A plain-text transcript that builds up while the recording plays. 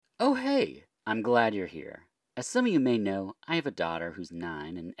Oh, hey! I'm glad you're here. As some of you may know, I have a daughter who's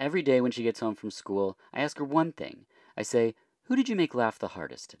 9, and every day when she gets home from school, I ask her one thing. I say, "Who did you make laugh the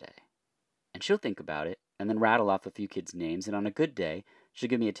hardest today?" And she'll think about it, and then rattle off a few kids' names, and on a good day, she'll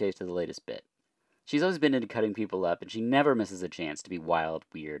give me a taste of the latest bit. She's always been into cutting people up, and she never misses a chance to be wild,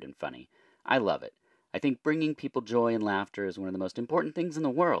 weird, and funny. I love it. I think bringing people joy and laughter is one of the most important things in the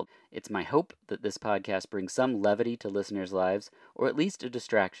world. It's my hope that this podcast brings some levity to listeners' lives, or at least a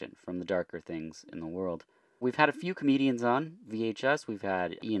distraction from the darker things in the world. We've had a few comedians on VHS. We've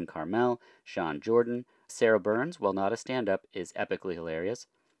had Ian Carmel, Sean Jordan. Sarah Burns, while not a stand-up, is epically hilarious.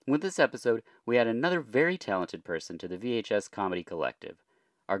 With this episode, we add another very talented person to the VHS Comedy Collective.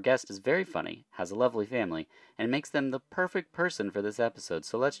 Our guest is very funny, has a lovely family, and makes them the perfect person for this episode,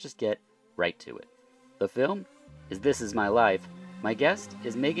 so let's just get right to it. The film is This Is My Life. My guest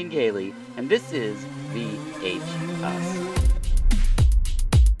is Megan Gailey, and this is VHS.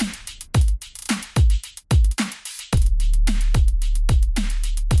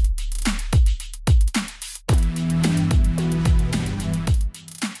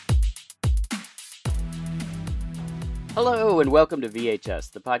 Hello, and welcome to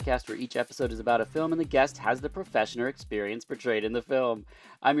VHS, the podcast where each episode is about a film and the guest has the profession or experience portrayed in the film.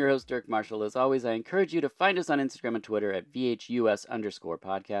 I'm your host, Dirk Marshall. As always, I encourage you to find us on Instagram and Twitter at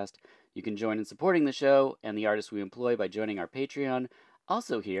VHUS_podcast. You can join in supporting the show and the artists we employ by joining our Patreon.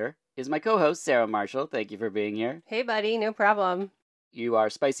 Also here is my co-host, Sarah Marshall. Thank you for being here. Hey, buddy. No problem. You are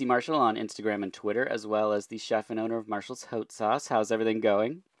Spicy Marshall on Instagram and Twitter, as well as the chef and owner of Marshall's Hot Sauce. How's everything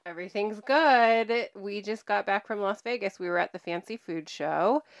going? Everything's good. We just got back from Las Vegas. We were at the Fancy Food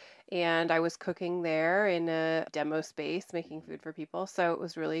Show, and I was cooking there in a demo space, making food for people. So it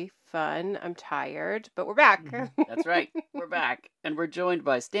was really fun. I'm tired, but we're back. That's right. We're back. And we're joined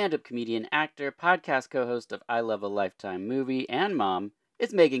by stand-up comedian, actor, podcast co-host of I Love a Lifetime Movie, and mom.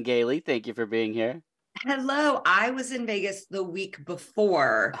 It's Megan Gailey. Thank you for being here. Hello. I was in Vegas the week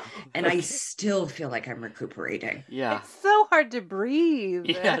before, and I still feel like I'm recuperating. Yeah. It's so hard to breathe.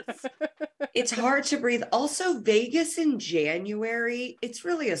 Yes. It's hard to breathe. Also, Vegas in January, it's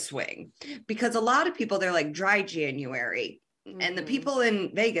really a swing because a lot of people, they're like dry January. And the people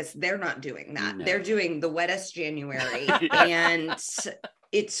in Vegas, they're not doing that. No. They're doing the wettest January. And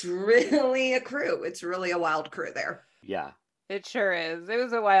it's really a crew. It's really a wild crew there. Yeah. It sure is. It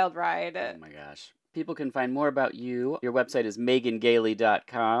was a wild ride. Oh my gosh. People can find more about you. Your website is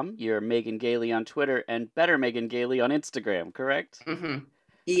megangailey.com. You're Megan Gailey on Twitter and Better Megan Gailey on Instagram, correct? Mm-hmm.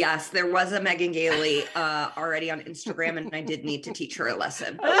 Yes, there was a Megan Gailey already on Instagram, and I did need to teach her a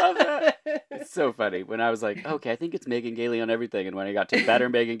lesson. I love that. It's so funny. When I was like, okay, I think it's Megan Gailey on everything. And when I got to Better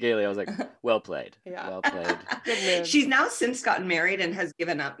Megan Gailey, I was like, well played. Yeah. Well played. Good move. She's now since gotten married and has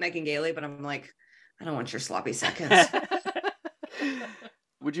given up Megan Gailey, but I'm like, I don't want your sloppy seconds.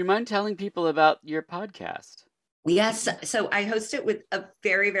 Would you mind telling people about your podcast? Yes. So I host it with a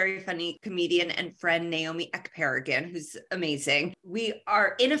very, very funny comedian and friend, Naomi Ekperigin, who's amazing. We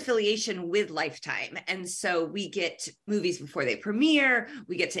are in affiliation with Lifetime. And so we get movies before they premiere.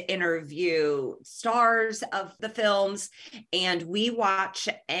 We get to interview stars of the films, and we watch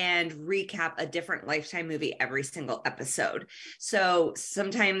and recap a different Lifetime movie every single episode. So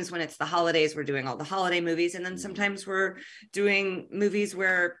sometimes when it's the holidays, we're doing all the holiday movies. And then sometimes we're doing movies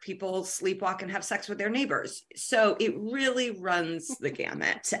where people sleepwalk and have sex with their neighbors. So it really runs the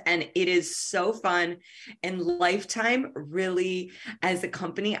gamut, and it is so fun. And Lifetime really, as a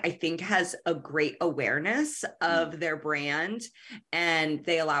company, I think has a great awareness of their brand, and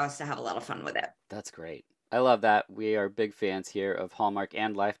they allow us to have a lot of fun with it. That's great. I love that. We are big fans here of Hallmark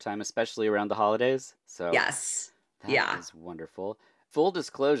and Lifetime, especially around the holidays. So yes. That is wonderful. Full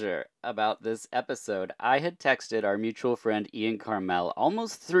disclosure about this episode, I had texted our mutual friend Ian Carmel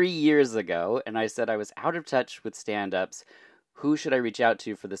almost 3 years ago, and I said I was out of touch with stand-ups. Who should I reach out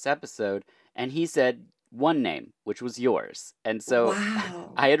to for this episode? And he said one name, which was yours. And so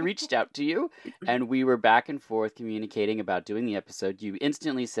Wow. I had reached out to you, and we were back and forth communicating about doing the episode. You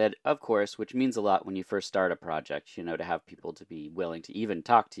instantly said, of course, which means a lot when you first start a project, you know, to have people to be willing to even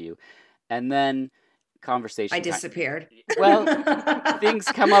talk to you. And then conversation. I disappeared. Well, things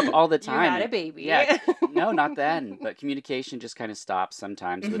come up all the time. You had a baby. Yeah. No, not then. But communication just kind of stops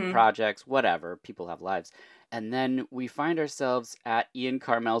sometimes with projects, whatever. People have lives. And then we find ourselves at Ian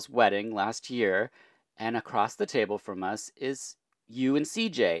Carmel's wedding last year, and across the table from us is you and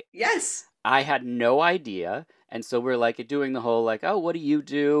CJ. Yes. I had no idea. And so we're like doing the whole like, oh, what do you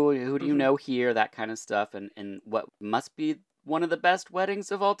do? Who do you know here? That kind of stuff. And what must be one of the best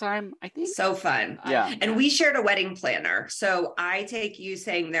weddings of all time, I think. So fun. Yeah. And we shared a wedding planner. So I take you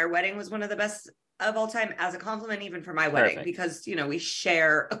saying their wedding was one of the best of all time as a compliment, even for my wedding, Perfect. because, we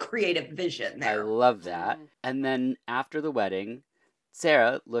share a creative vision I there. love that. And then after the wedding,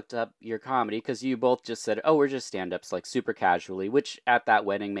 Sarah looked up your comedy because you both just said, "Oh, we're just stand-ups," like super casually, which at that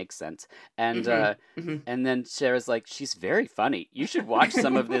wedding makes sense. And and then Sarah's like, "She's very funny. You should watch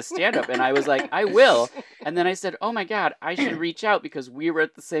some of this stand-up." And I was like, "I will." And then I said, "Oh my God, I should reach out because we were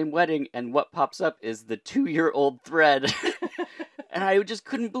at the same wedding." And what pops up is the 2-year-old thread. And I just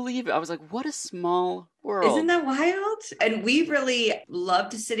couldn't believe it. I was like, what a small world. Isn't that wild? And we really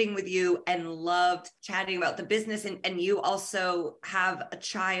loved sitting with you and loved chatting about the business. And you also have a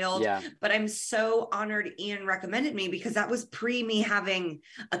child. Yeah. But I'm so honored Ian recommended me because that was pre me having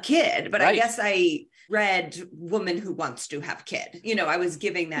a kid. But Right. I guess I read woman who wants to have kid. I was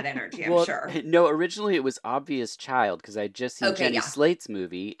giving that energy, I'm Well, sure. No, originally it was Obvious Child because I'd just seen Okay, Jenny yeah. Slate's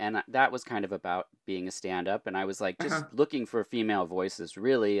movie, and that was kind of about being a stand-up, and I was like just looking for female voices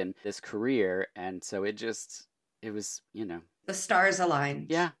really in this career, and so it was, The stars aligned.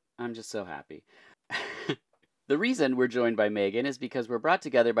 yeah, I'm just so happy. The reason we're joined by Megan is because we're brought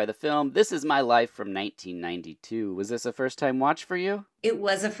together by the film This Is My Life from 1992. Was this a first-time watch for you? It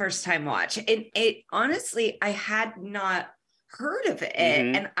was a first-time watch. It honestly, I had not heard of it.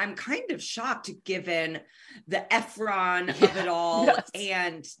 And I'm kind of shocked given the Efron of it all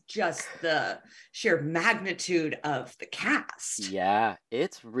and just the sheer magnitude of the cast. Yeah,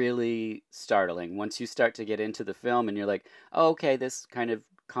 it's really startling once you start to get into the film and you're like, oh, okay, this kind of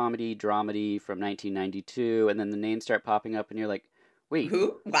comedy, dramedy from 1992, and then the names start popping up and you're like, wait,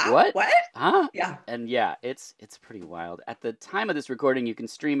 who? Wow, what? What? Huh? Yeah. And yeah, it's pretty wild. At the time of this recording, you can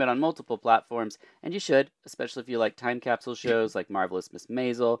stream it on multiple platforms, and you should, especially if you like time capsule shows like Marvelous Miss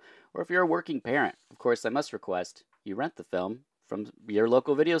Maisel, or if you're a working parent. Of course, I must request you rent the film from your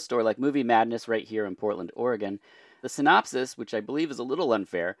local video store like Movie Madness right here in Portland, Oregon. The synopsis, which I believe is a little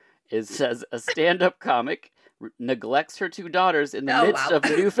unfair, says a stand-up comic neglects her 2 daughters in the midst of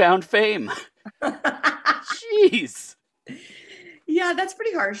newfound fame. Jeez. Yeah, that's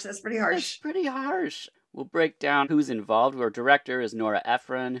pretty harsh. That's pretty harsh. We'll break down who's involved. Our director is Nora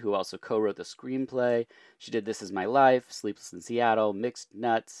Ephron, who also co-wrote the screenplay. She did This Is My Life, Sleepless in Seattle, Mixed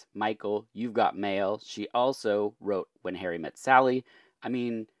Nuts, Michael, You've Got Mail. She also wrote When Harry Met Sally. I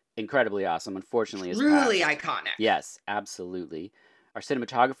mean, incredibly awesome. Unfortunately, is really passed. iconic. Yes, absolutely. Our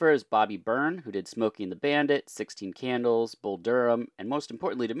cinematographer is Bobby Byrne, who did Smokey and the Bandit, 16 Candles, Bull Durham, and most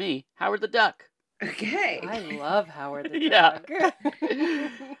importantly to me, Howard the Duck. Okay. I love Howard the Duck.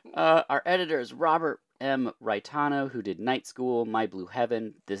 Our editor is Robert M. Raitano, who did Night School, My Blue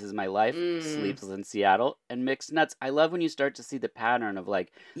Heaven, This Is My Life, Sleepless in Seattle, and Mixed Nuts. I love when you start to see the pattern of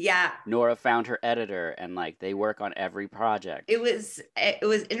Nora found her editor and they work on every project. It was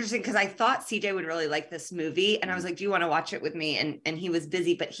interesting because I thought CJ would really like this movie, and I was like, do you want to watch it with me? And he was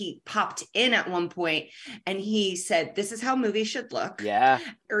busy, but he popped in at one point and he said, this is how movies should look. Yeah.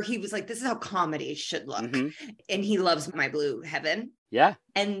 Or he was like, this is how comedy should look. And he loves My Blue Heaven. Yeah.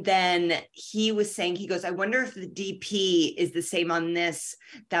 And then he was saying, he goes, I wonder if the DP is the same on this.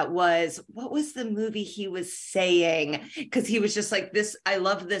 What was the movie he was saying? Because he was just like, this, I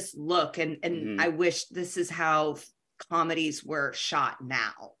love this look. And I wish this is how comedies were shot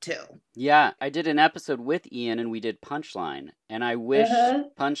now too. Yeah, I did an episode with Ian and we did Punchline. And I wish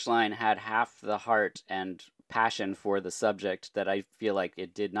Punchline had half the heart and passion for the subject that I feel like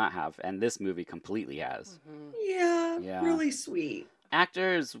it did not have. And this movie completely has. Yeah, really sweet.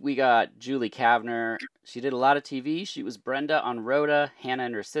 Actors, we got Julie Kavner. She did a lot of TV. She was Brenda on Rhoda, Hannah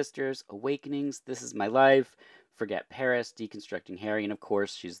and Her Sisters, Awakenings, This Is My Life, Forget Paris, Deconstructing Harry, and of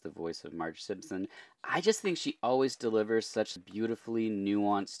course, she's the voice of Marge Simpson. I just think she always delivers such a beautifully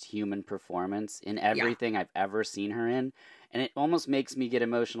nuanced human performance in everything I've ever seen her in. And it almost makes me get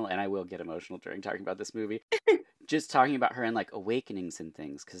emotional, and I will get emotional during talking about this movie. Just talking about her in Awakenings and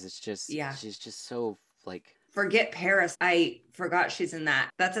things, because it's just, she's just so Forget Paris. I forgot she's in that.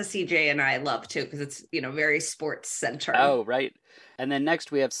 That's a CJ and I love too, because it's, very sports centered. Oh, right. And then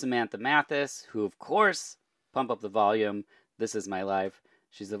next we have Samantha Mathis, who of course, pump up the volume, This Is My Life.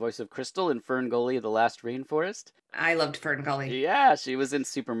 She's the voice of Crystal in Fern Gully, The Last Rainforest. I loved Fern Gully. Yeah, she was in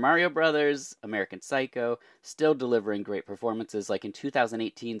Super Mario Brothers, American Psycho, still delivering great performances like in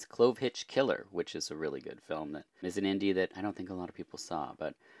 2018's Clove Hitch Killer, which is a really good film that is an indie that I don't think a lot of people saw.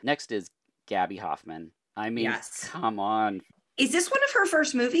 But next is Gabby Hoffman. I mean, come on. Is this one of her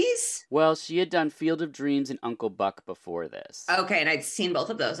first movies? Well, she had done Field of Dreams and Uncle Buck before this. Okay, and I'd seen both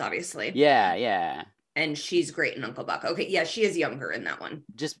of those, obviously. Yeah. And she's great in Uncle Buck. Okay, yeah, she is younger in that one.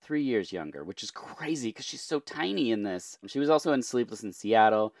 Just 3 years younger, which is crazy because she's so tiny in this. She was also in Sleepless in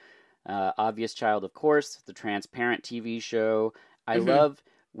Seattle, Obvious Child, of course, the Transparent TV show. I love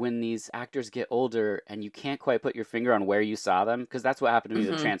when these actors get older and you can't quite put your finger on where you saw them, because that's what happened to me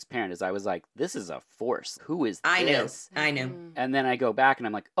with Transparent, is I was like, this is a force. Who is this? I know. And then I go back and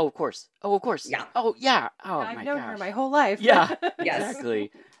I'm like, oh, of course. Oh, of course. Yeah. Oh, yeah. Oh, I've my known gosh. her my whole life. Yeah, Yes.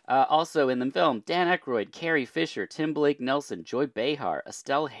 exactly. Also in the film, Dan Aykroyd, Carrie Fisher, Tim Blake Nelson, Joy Behar,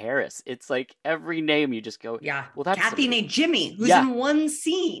 Estelle Harris. It's like every name you just go, Yeah. well, that's Kathy somebody. named Jimmy, who's Yeah. in one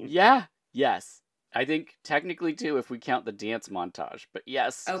scene. Yeah. Yes. I think technically too, if we count the dance montage. But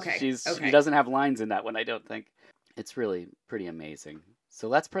yes, Okay. She doesn't have lines in that one, I don't think. It's really pretty amazing. So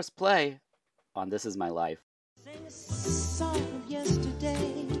let's press play on This Is My Life.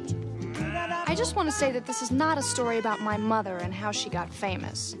 I just want to say that this is not a story about my mother and how she got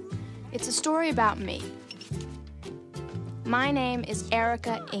famous. It's a story about me. My name is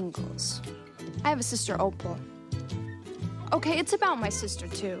Erica Ingalls. I have a sister, Opal. Okay, it's about my sister,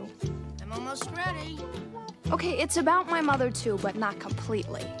 too. I'm almost ready. Okay, it's about my mother, too, but not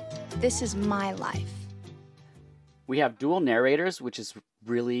completely. This is my life. We have dual narrators, which is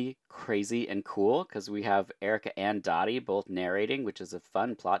really crazy and cool, because we have Erica and Dottie both narrating, which is a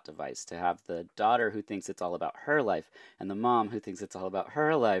fun plot device to have the daughter who thinks it's all about her life and the mom who thinks it's all about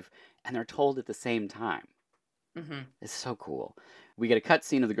her life, and they're told at the same time. It's so cool. We get a cut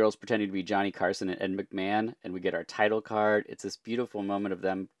scene of the girls pretending to be Johnny Carson and Ed McMahon, and we get our title card. It's this beautiful moment of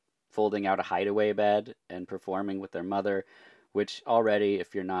them folding out a hideaway bed and performing with their mother, which already,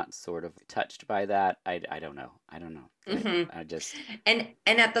 if you're not sort of touched by that, I don't know. I just... And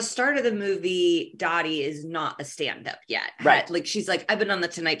at the start of the movie, Dottie is not a stand-up yet. Right. Like, she's like, I've been on the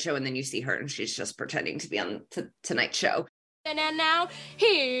Tonight Show, and then you see her and she's just pretending to be on the Tonight Show. And now,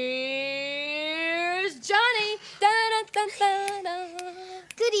 here's Johnny. Da-da-da-da-da.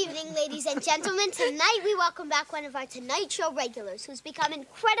 Good evening, ladies and gentlemen. Tonight we welcome back one of our Tonight Show regulars who's become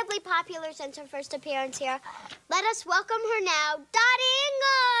incredibly popular since her first appearance here. Let us welcome her now, Dottie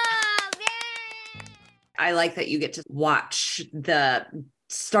Ingalls! Yay! I like that you get to watch the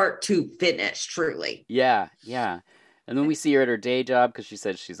start to finish, truly. Yeah. And then we see her at her day job, because she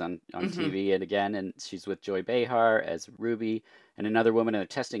said she's on TV and she's with Joy Behar as Ruby, and another woman in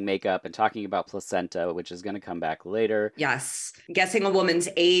testing makeup and talking about placenta, which is going to come back later. Yes. Guessing a woman's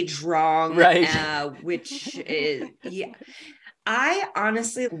age wrong. Right. Which is, yeah. I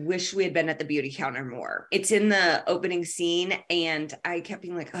honestly wish we had been at the beauty counter more. It's in the opening scene, and I kept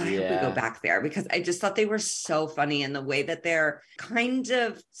being like, oh, I hope we go back there, because I just thought they were so funny in the way that they're kind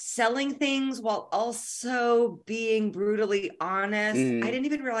of selling things while also being brutally honest. I didn't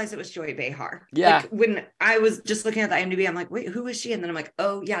even realize it was Joy Behar. Yeah. Like, when I was just looking at the IMDb, I'm like, wait, who is she? And then I'm like,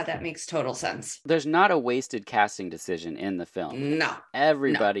 oh yeah, that makes total sense. There's not a wasted casting decision in the film. No.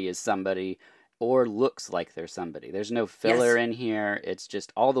 Everybody is somebody or looks like they're somebody. There's no filler in here. It's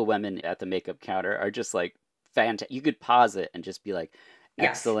just all the women at the makeup counter are just like fantastic. You could pause it and just be like,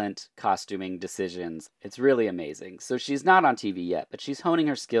 excellent costuming decisions. It's really amazing. So she's not on TV yet, but she's honing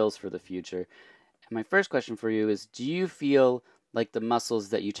her skills for the future. And my first question for you is, do you feel like the muscles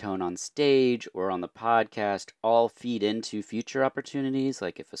that you tone on stage or on the podcast all feed into future opportunities?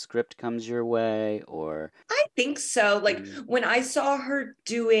 Like if a script comes your way, or... I think so. Like when I saw her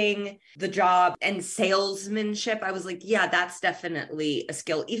doing the job and salesmanship, I was like, yeah, that's definitely a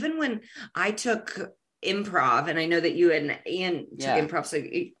skill. Even when I took improv, and I know that you and Ian took improv, so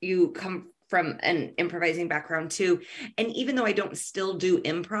you come from an improvising background too. And even though I don't still do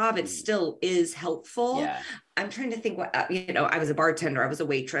improv, it still is helpful. Yeah. I'm trying to think what, I was a bartender, I was a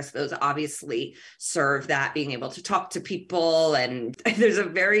waitress. Those obviously serve that, being able to talk to people. And there's a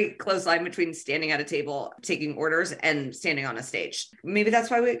very close line between standing at a table, taking orders, and standing on a stage. Maybe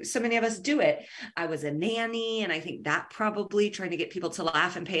that's why so many of us do it. I was a nanny, and I think that probably trying to get people to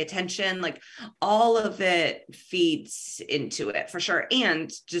laugh and pay attention, like all of it feeds into it for sure.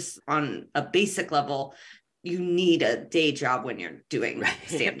 And just on a basic level, you need a day job when you're doing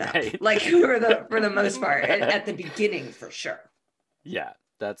stand-up, like for the most part, at the beginning, for sure. Yeah,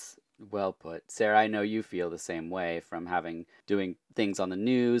 that's well put. Sarah, I know you feel the same way from doing things on the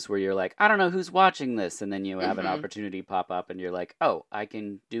news where you're like, I don't know who's watching this. And then you have an opportunity pop up and you're like, oh, I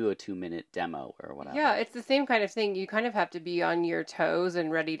can do a 2-minute demo or whatever. Yeah, it's the same kind of thing. You kind of have to be on your toes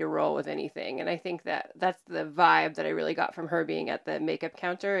and ready to roll with anything. And I think that's the vibe that I really got from her being at the makeup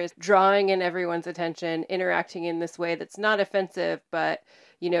counter, is drawing in everyone's attention, interacting in this way that's not offensive, but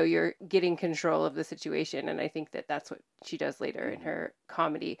you're getting control of the situation. And I think that that's what she does later in her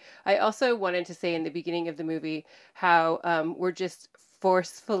comedy. I also wanted to say in the beginning of the movie how we're just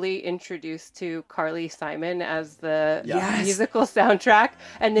forcefully introduced to Carly Simon as the musical soundtrack.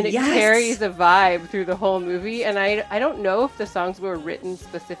 And then it carries a vibe through the whole movie. And I don't know if the songs were written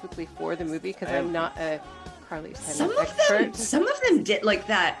specifically for the movie, because I'm not a Carly's Some of them did like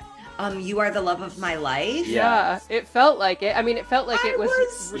that. You Are the Love of My Life. Yeah, it felt like it. I mean, it felt like it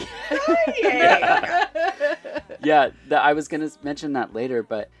was. Yeah, I was going to mention that later,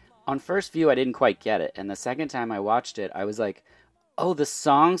 but on first view, I didn't quite get it. And the second time I watched it, I was like, oh, the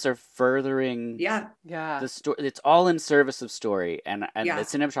songs are furthering the story. It's all in service of story. And the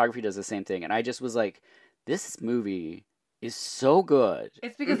cinematography does the same thing. And I just was like, this movie is so good.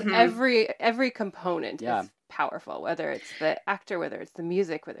 It's because every component is powerful, whether it's the actor, whether it's the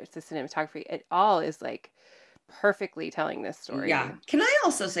music, whether it's the cinematography. It all is like perfectly telling this story. Yeah. Can I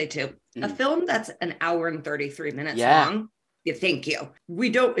also say too, a film that's an hour and 33 minutes long. Yeah, thank you.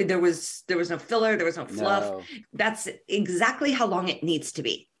 There was no filler. There was no fluff. No. That's exactly how long it needs to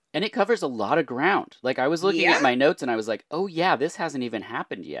be. And it covers a lot of ground. Like I was looking at my notes and I was like, oh yeah, this hasn't even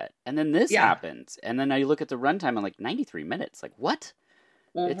happened yet. And then this happens. And then I look at the runtime, I'm like 93 minutes. Like what?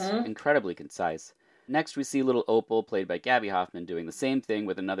 It's incredibly concise. Next, we see little Opal, played by Gabby Hoffman, doing the same thing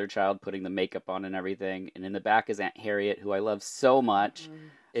with another child, putting the makeup on and everything. And in the back is Aunt Harriet, who I love so much.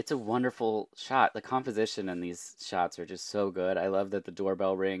 It's a wonderful shot. The composition in these shots are just so good. I love that the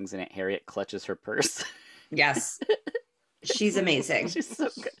doorbell rings and Aunt Harriet clutches her purse. Yes. She's amazing. She's so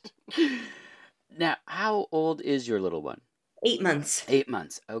good. Now, how old is your little one? 8 months. 8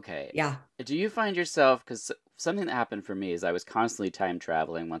 months. Okay. Yeah. Do you find yourself, because something that happened for me is I was constantly time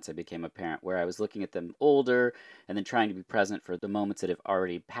traveling once I became a parent, where I was looking at them older and then trying to be present for the moments that have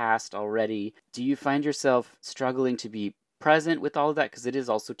already passed already. Do you find yourself struggling to be present with all of that? Because it is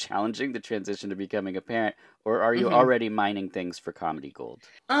also challenging, the transition to becoming a parent. Or are you already mining things for comedy gold?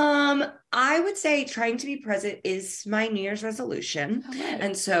 I would say trying to be present is my New Year's resolution. Okay.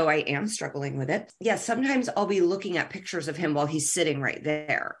 And so I am struggling with it. Yeah, sometimes I'll be looking at pictures of him while he's sitting right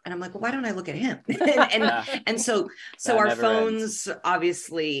there. And I'm like, well, why don't I look at him? and so our phones,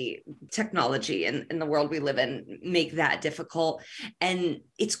 obviously technology and the world we live in make that difficult. And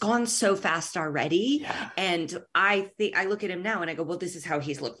it's gone so fast already. Yeah. And I look at him now and I go, well, this is how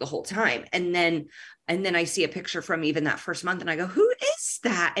he's looked the whole time. And then I see a picture from even that first month and I go, who is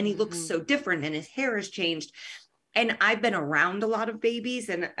that? And he looks so different and his hair has changed. And I've been around a lot of babies,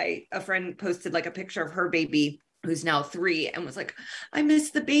 and a friend posted like a picture of her baby who's now 3 and was like, I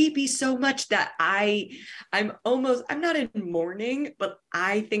miss the baby so much that I'm not in mourning, but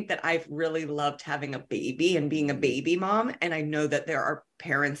I think that I've really loved having a baby and being a baby mom. And I know that there are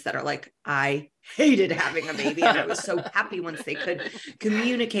parents that are like, I hated having a baby. And I was so happy once they could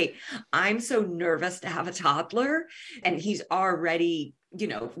communicate. I'm so nervous to have a toddler, and he's already,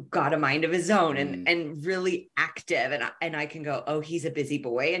 got a mind of his own and really active. And I can go, oh, he's a busy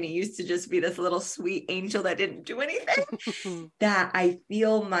boy. And he used to just be this little sweet angel that didn't do anything. That I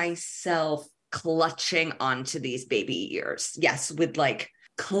feel myself clutching onto these baby ears. Yes. With like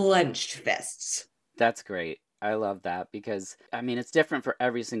clenched fists. That's great. I love that because, it's different for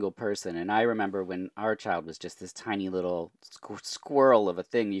every single person. And I remember when our child was just this tiny little squirrel of a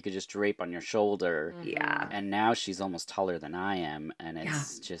thing you could just drape on your shoulder. Yeah. And now she's almost taller than I am. And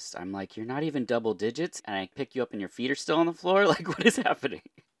it's just, I'm like, you're not even double digits. And I pick you up and your feet are still on the floor. Like, what is happening?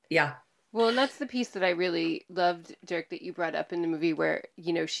 Yeah. Well, and that's the piece that I really loved, Derek, that you brought up in the movie where,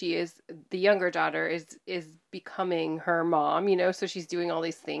 she is, the younger daughter is becoming her mom, so she's doing all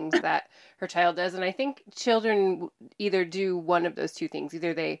these things that her child does. And I think children either do one of those two things.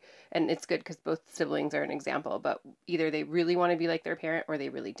 Either and it's good because both siblings are an example, but either they really want to be like their parent or they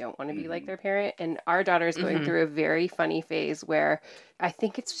really don't want to be like their parent. And our daughter is going through a very funny phase where I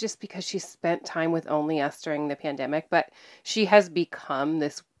think it's just because she spent time with only us during the pandemic, but she has become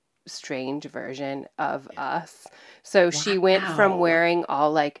this strange version of us. So she went from wearing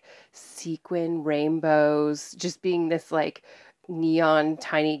all like sequin rainbows, just being this like neon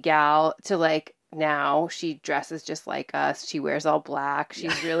tiny gal, to like now she dresses just like us. She wears all black.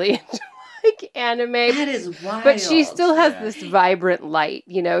 She's really into like anime. That is wild. But she still has this vibrant light,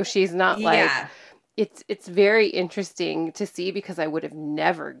 she's not like It's very interesting to see because I would have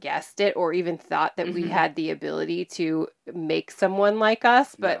never guessed it or even thought that we had the ability to make someone like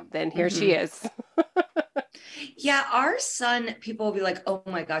us, but then here she is. Yeah, our son, people will be like, oh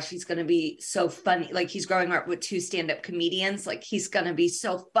my gosh, he's going to be so funny. Like he's growing up with 2 stand-up comedians. Like he's going to be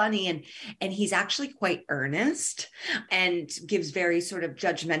so funny. And he's actually quite earnest and gives very sort of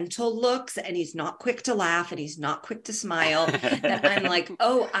judgmental looks. And he's not quick to laugh and he's not quick to smile. And I'm like,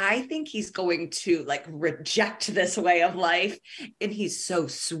 oh, I think he's going to like reject this way of life. And he's so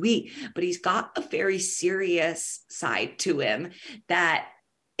sweet, but he's got a very serious side to him that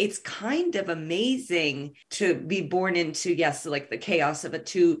it's kind of amazing to be born into, yes, like the chaos of a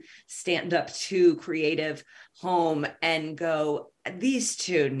two creative home and go, these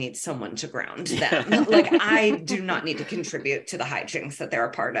two need someone to ground them. Like, I do not need to contribute to the hijinks that they're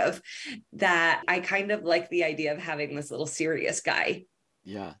a part of. That I kind of like the idea of having this little serious guy.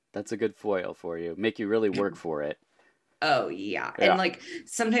 Yeah, that's a good foil for you. Make you really work for it. Oh, yeah. And like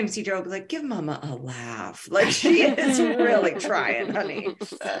sometimes CJ will be like, give mama a laugh. Like, she is really trying, honey.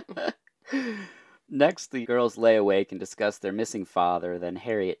 Next, the girls lay awake and discuss their missing father. Then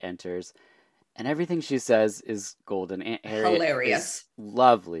Harriet enters, and everything she says is golden. Aunt Harriet Hilarious. is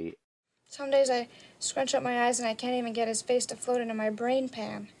lovely. Some days I scrunch up my eyes and I can't even get his face to float into my brain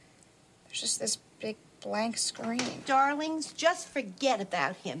pan. There's just this big blank screen. Darlings, just forget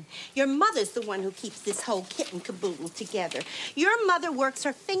about him. Your mother's the one who keeps this whole kit and caboodle together. Your mother works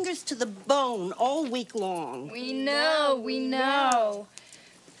her fingers to the bone all week long. We know.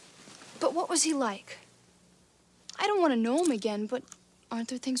 But what was he like? I don't want to know him again, but aren't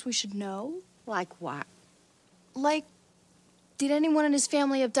there things we should know? Like what? Like, did anyone in his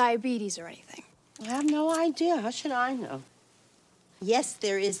family have diabetes or anything? I have no idea. How should I know? Yes,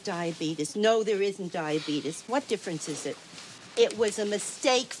 there is diabetes. No, there isn't diabetes. What difference is it? It was a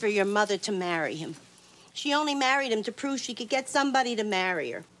mistake for your mother to marry him. She only married him to prove she could get somebody to marry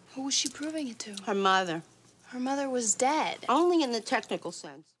her. Who was she proving it to? Her mother. Her mother was dead. Only in the technical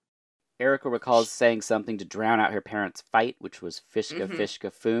sense. Erica recalls saying something to drown out her parents' fight, which was Fishka Fishka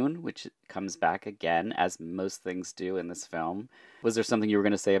Foon, which comes back again, as most things do in this film. Was there something you were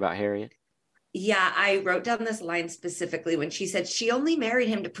going to say about Harriet? Yeah, I wrote down this line specifically when she said she only married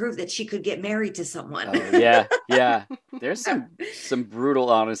him to prove that she could get married to someone. Oh, yeah. There's some brutal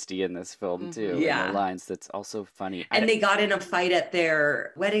honesty in this film, too. Yeah. In the lines that's also funny. And they got in a fight at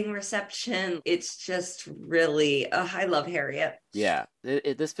their wedding reception. It's just really, I love Harriet. Yeah.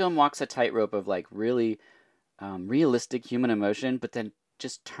 This film walks a tightrope of like really realistic human emotion, but then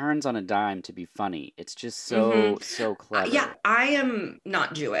just turns on a dime to be funny. It's just so clever. Yeah, I am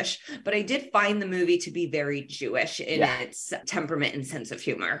not Jewish, but I did find the movie to be very Jewish in its temperament and sense of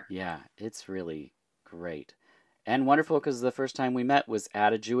humor. Yeah, it's really great. And wonderful because the first time we met was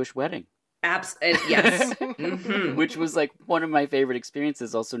at a Jewish wedding. Yes. Which was like one of my favorite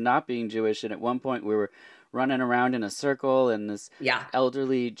experiences, also not being Jewish. And at one point we were running around in a circle and this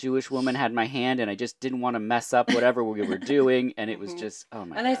elderly Jewish woman had my hand and I just didn't want to mess up whatever we were doing. And it was just, oh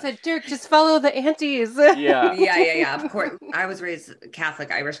my God. And I said, Dirk, just follow the aunties. Yeah. Of course. I was raised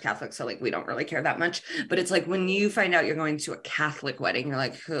Catholic, Irish Catholic. So like, we don't really care that much, but it's like when you find out you're going to a Catholic wedding, you're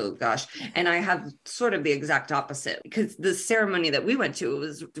like, oh gosh. And I have sort of the exact opposite because the ceremony that we went to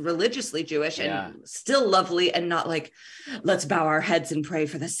was religiously Jewish and still lovely and not like, let's bow our heads and pray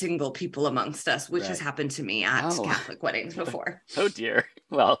for the single people amongst us, which has happened to me at Catholic weddings before. Oh dear.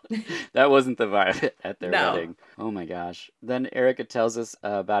 Well, that wasn't the vibe at their wedding. Oh my gosh. Then Erica tells us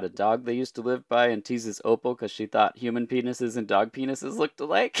about a dog they used to live by and teases Opal because she thought human penises and dog penises looked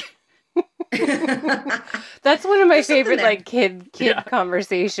alike. That's one of my favorite like kid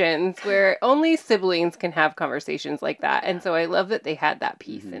conversations where only siblings can have conversations like that. And so I love that they had that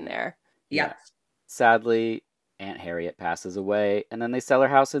piece in there. Yeah. Sadly, Aunt Harriet passes away, and then they sell her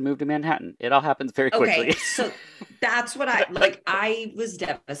house and move to Manhattan. It all happens very quickly. Okay, so that's what I like. I was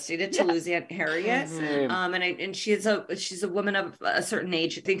devastated to lose Aunt Harriet, and she's a woman of a certain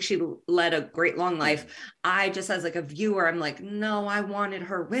age. I think she led a great long life. I just, as like a viewer, I'm like, no, I wanted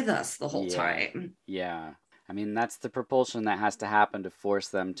her with us the whole time. Yeah. I mean, that's the propulsion that has to happen to force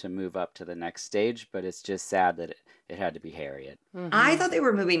them to move up to the next stage, but it's just sad that it had to be Harriet. I thought they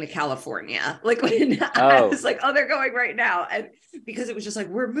were moving to California. Like when I was like, oh, they're going right now. And because it was just like,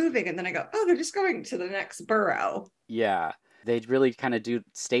 we're moving. And then I go, oh, they're just going to the next borough. Yeah. They really kind of do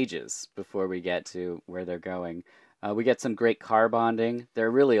stages before we get to where they're going. We get some great car bonding.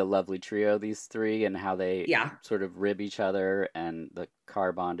 They're really a lovely trio, these three, and how they sort of rib each other, and the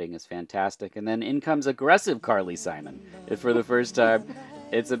car bonding is fantastic. And then in comes aggressive Carly Simon. For the first time,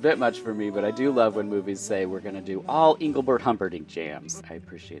 it's a bit much for me, but I do love when movies say we're going to do all Engelbert Humperdinck jams. I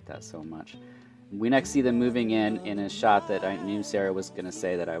appreciate that so much. We next see them moving in a shot that I knew Sarah was going to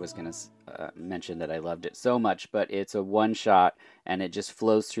say that I was going to mention that I loved it so much, but it's a one shot and it just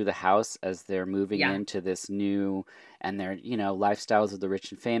flows through the house as they're moving into this new, and they're, lifestyles of the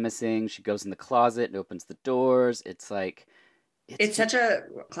rich and famous thing. She goes in the closet and opens the doors. It's like, it's such a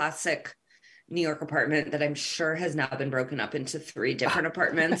classic New York apartment that I'm sure has now been broken up into 3 different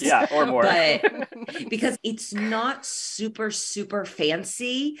apartments. Yeah, or more. But because it's not super, super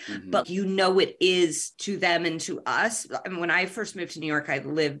fancy, but you know it is to them and to us. I mean, when I first moved to New York, I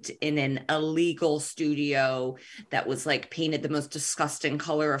lived in an illegal studio that was like painted the most disgusting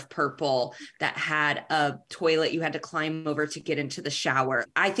color of purple, that had a toilet you had to climb over to get into the shower.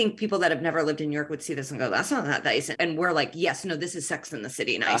 I think people that have never lived in New York would see this and go, that's not that nice. And we're like, yes, no, this is Sex in the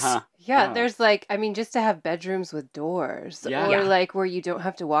City nice. Yeah, there's like, I mean, just to have bedrooms with doors, or like where you don't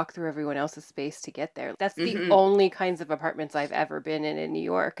have to walk through everyone else's space to get there. That's the only kinds of apartments I've ever been in New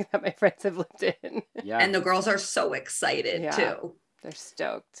York that my friends have lived in. Yeah. And the girls are so excited too. They're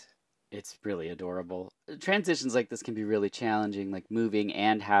stoked. It's really adorable. Transitions like this can be really challenging, like moving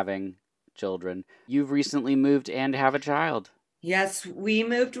and having children. You've recently moved and have a child. Yes, we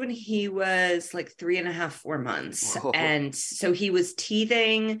moved when he was like 3.5, 4 months. Whoa. And so he was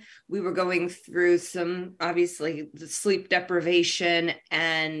teething. We were going through some, obviously, the sleep deprivation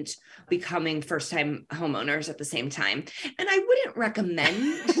and becoming first-time homeowners at the same time. And I wouldn't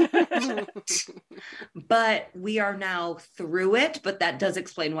recommend, but we are now through it. But that does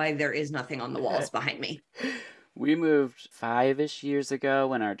explain why there is nothing on the walls behind me. We moved 5-ish years ago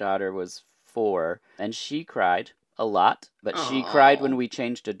when our daughter was 4, and she cried a lot, but she cried when we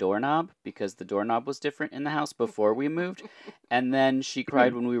changed a doorknob because the doorknob was different in the house before we moved. And then she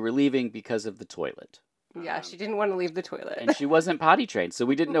cried when we were leaving because of the toilet. Yeah, she didn't want to leave the toilet. And she wasn't potty trained, so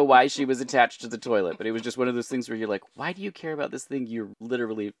we didn't know why she was attached to the toilet. But it was just one of those things where you're like, why do you care about this thing you're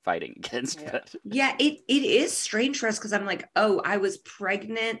literally fighting against? Yeah, it is strange for us because I'm like, oh, I was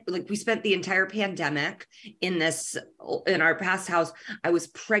pregnant. Like we spent the entire pandemic in our past house. I was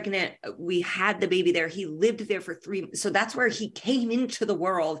pregnant. We had the baby there. He lived there for 3. So that's where he came into the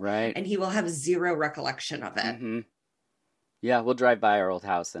world. Right. And he will have zero recollection of it. Yeah, we'll drive by our old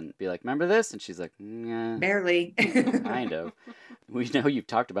house and be like, remember this? And she's like, nah. Barely. Kind of. We know you've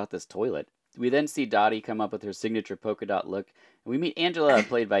talked about this toilet. We then see Dottie come up with her signature polka dot look. And we meet Angela,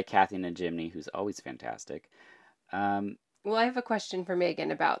 played by Kathy Najimny, who's always fantastic. Well, I have a question for Megan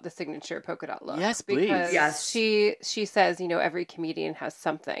about the signature polka dot look. Yes, please. Because yes. She says, every comedian has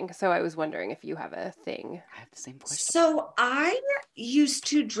something. So I was wondering if you have a thing. I have the same question. So I used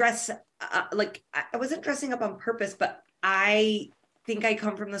to dress, like I wasn't dressing up on purpose, but I think I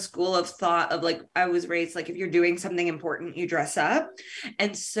come from the school of thought of like, I was raised like, if you're doing something important, you dress up.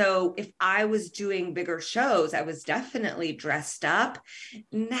 And so if I was doing bigger shows, I was definitely dressed up.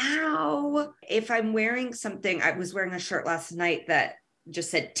 Now, if I'm wearing something, I was wearing a shirt last night that just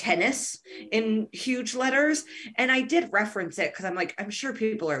said tennis in huge letters. And I did reference it because I'm like, I'm sure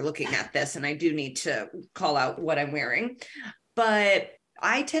people are looking at this and I do need to call out what I'm wearing. But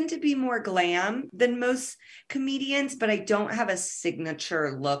I tend to be more glam than most comedians, but I don't have a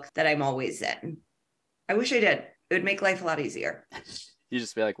signature look that I'm always in. I wish I did. It would make life a lot easier. You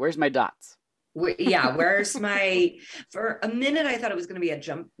just be like, where's my dots? Yeah, where's my, for a minute, I thought it was going to be a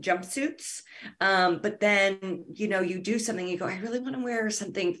jumpsuits. But then, you do something, you go, I really want to wear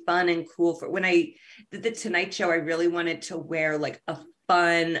something fun and cool. For when I did the Tonight Show, I really wanted to wear like a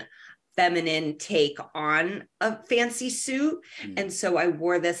fun, feminine take on a fancy suit. And so I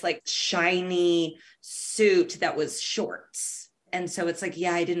wore this like shiny suit that was shorts. And so it's like,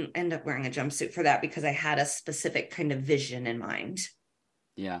 yeah, I didn't end up wearing a jumpsuit for that because I had a specific kind of vision in mind.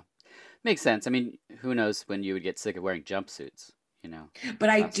 Yeah. Makes sense. I mean, who knows when you would get sick of wearing jumpsuits, But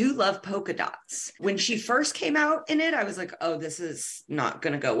I do love polka dots. When she first came out in it, I was like, oh, this is not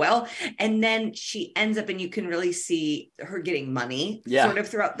going to go well. And then she ends up, and you can really see her getting money sort of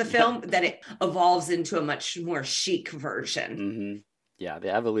throughout the film, that it evolves into a much more chic version. Yeah,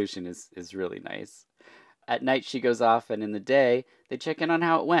 the evolution is really nice. At night, she goes off, and in the day, they check in on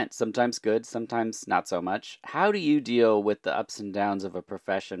how it went. Sometimes good, sometimes not so much. How do you deal with the ups and downs of a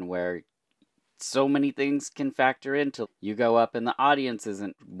profession where so many things can factor into you go up and the audience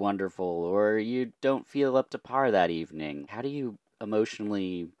isn't wonderful or you don't feel up to par that evening? How do you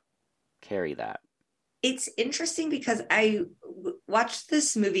emotionally carry that? It's interesting because I watched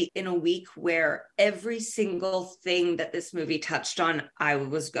this movie in a week where every single thing that this movie touched on, I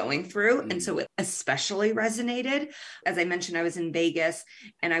was going through. And so it especially resonated. As I mentioned, I was in Vegas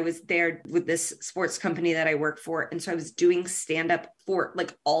and I was there with this sports company that I work for. And so I was doing stand-up for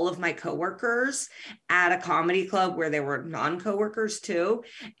like all of my coworkers at a comedy club where there were non-coworkers too.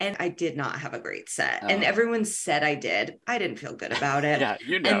 And I did not have a great set. And everyone said I did. I didn't feel good about it. Yeah,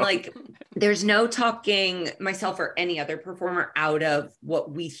 And like, there's no talking myself or any other performer out of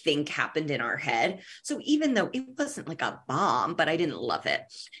what we think happened in our head. So even though it wasn't like a bomb, but I didn't love it.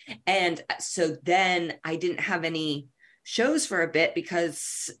 And so then I didn't have any shows for a bit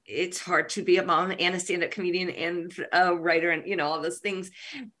because it's hard to be a mom and a stand-up comedian and a writer and, you know, all those things.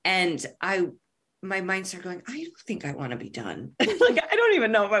 And my mind started going, I don't think I want to be done. Like, I don't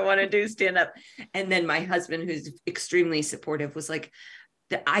even know if I want to do stand-up. And then my husband, who's extremely supportive, was like,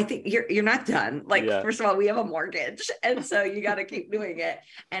 I think you're not done. Like, first of all, we have a mortgage. And so you got to keep doing it.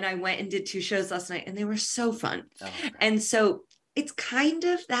 And I went and did 2 shows last night and they were so fun. Oh, okay. And so it's kind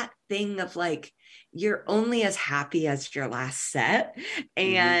of that thing of like, you're only as happy as your last set.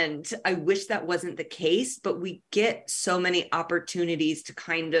 And I wish that wasn't the case, but we get so many opportunities to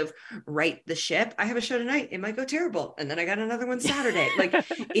kind of right the ship. I have a show tonight. It might go terrible. And then I got another one Saturday. Like,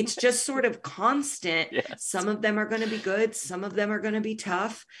 it's just sort of constant. Yes. Some of them are going to be good. Some of them are going to be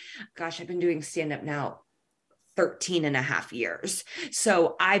tough. Gosh, I've been doing stand-up now 13 and a half years.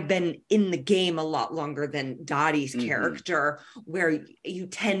 So I've been in the game a lot longer than Dottie's character, where you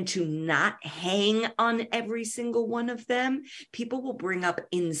tend to not hang on every single one of them. People will bring up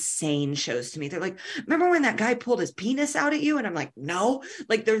insane shows to me. They're like, remember when that guy pulled his penis out at you? And I'm like, no.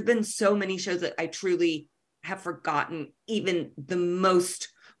 Like, there's been so many shows that I truly have forgotten even the most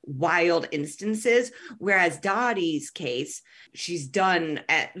wild instances. Whereas Dottie's case, she's done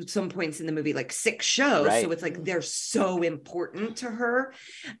at some points in the movie like 6 shows. Right. So it's like they're so important to her.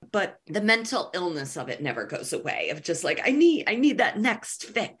 But the mental illness of it never goes away, of just like, I need that next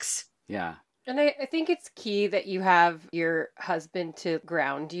fix. Yeah. And I think it's key that you have your husband to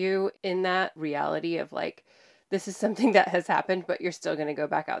ground you in that reality of like, this is something that has happened, but you're still going to go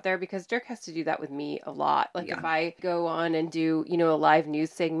back out there, because Dirk has to do that with me a lot. Like, if I go on and do, you know, a live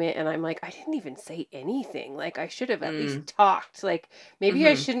news segment and I'm like, I didn't even say anything. Like, I should have at least talked. Like, maybe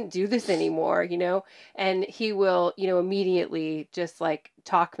I shouldn't do this anymore, you know? And he will, you know, immediately just like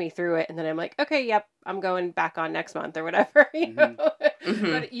talk me through it. And then I'm like, okay, yep, I'm going back on next month or whatever, you know?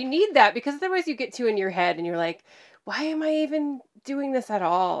 But you need that, because otherwise you get too in your head and you're like, why am I even doing this at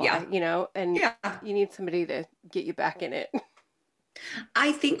all? Yeah. You know, and you need somebody to get you back in it.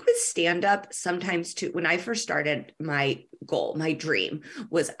 I think with stand-up sometimes too, when I first started, my goal, my dream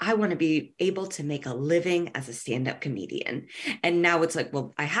was I want to be able to make a living as a stand-up comedian. And now it's like,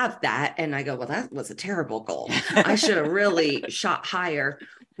 well, I have that. And I go, well, that was a terrible goal. I should have really shot higher.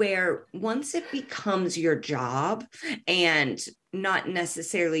 Where once it becomes your job and not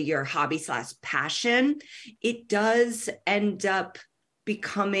necessarily your hobby / passion, it does end up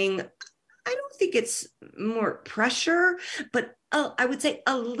becoming, I don't think it's more pressure, but I would say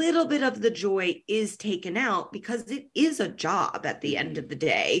a little bit of the joy is taken out, because it is a job at the end of the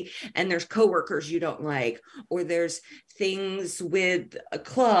day. And there's coworkers you don't like, or there's things with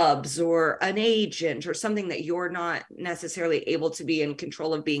clubs or an agent or something that you're not necessarily able to be in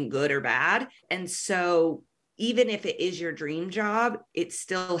control of being good or bad. And so even if it is your dream job, it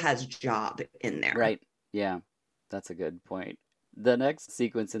still has job in there. Right. Yeah, that's a good point. The next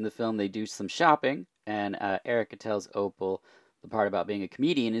sequence in the film, they do some shopping, and Erica tells Opal the part about being a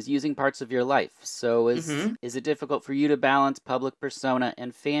comedian is using parts of your life. So is it difficult for you to balance public persona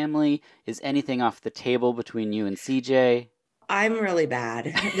and family? Is anything off the table between you and CJ? I'm really bad.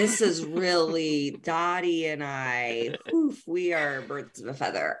 This is really Dottie and I. Oof, we are birds of a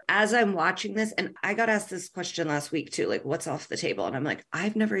feather. As I'm watching this, and I got asked this question last week too, like, what's off the table? And I'm like,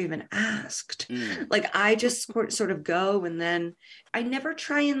 I've never even asked. Like, I just sort of go, and then I never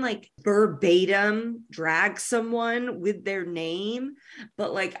try and like verbatim drag someone with their name.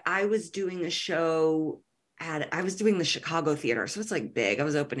 But like, I was doing a show I was doing the Chicago theater. So it's like big. I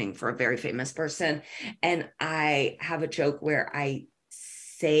was opening for a very famous person. And I have a joke where I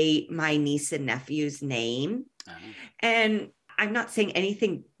say my niece and nephew's name. And I'm not saying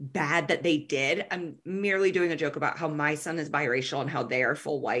anything bad that they did. I'm merely doing a joke about how my son is biracial and how they are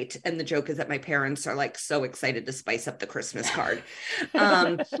full white. And the joke is that my parents are like so excited to spice up the Christmas card.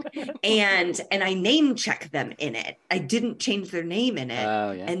 And I name check them in it. I didn't change their name in it.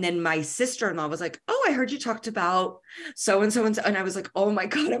 Oh, yeah. And then my sister-in-law was like, oh, I heard you talked about so-and-so and so. And I was like, oh my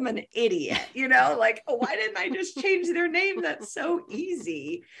God, I'm an idiot. You know, like, why didn't I just change their name? That's so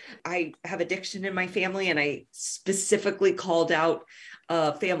easy. I have addiction in my family, and I specifically called out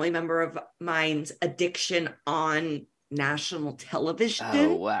a family member of mine's addiction on national television.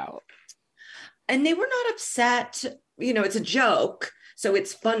 Oh, wow. And they were not upset. You know, it's a joke, so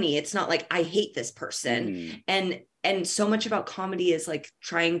it's funny. It's not like I hate this person. And so much about comedy is like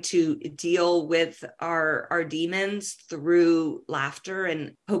trying to deal with our demons through laughter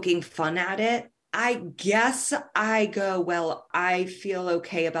and poking fun at it. I guess I go, well, I feel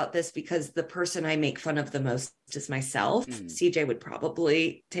okay about this because the person I make fun of the most is myself. CJ would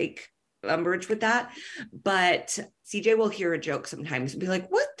probably take umbrage with that, but CJ will hear a joke sometimes and be like,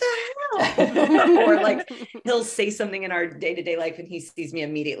 what the Or like he'll say something in our day-to-day life and he sees me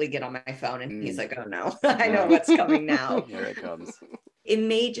immediately get on my phone and he's like, oh no, I know what's coming now. Here it comes. It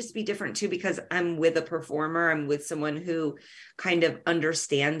may just be different too, because I'm with a performer. I'm with someone who kind of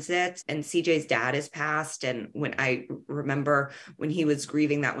understands it. And CJ's dad is passed. And when I remember when he was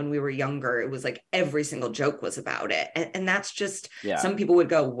grieving that when we were younger, it was like every single joke was about it. And that's just, some people would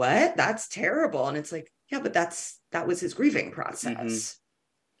go, what? That's terrible. And it's like, yeah, but that was his grieving process. Mm-hmm.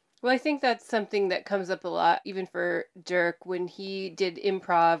 Well, I think that's something that comes up a lot, even for Dirk, when he did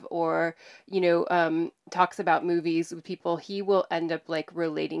improv or, talks about movies with people, he will end up like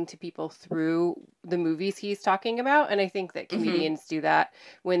relating to people through the movies he's talking about. And I think that comedians do that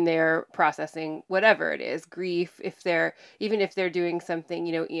when they're processing whatever it is, grief, even if they're doing something,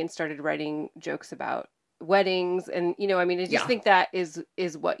 Ian started writing jokes about weddings and I just think that is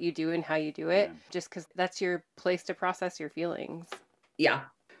what you do and how you do it, just because that's your place to process your feelings. Yeah.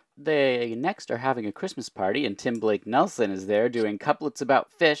 They next are having a Christmas party, and Tim Blake Nelson is there doing couplets about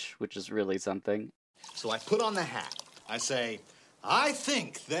fish, which is really something. So I put on the hat. I say, I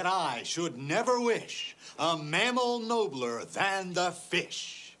think that I should never wish a mammal nobler than the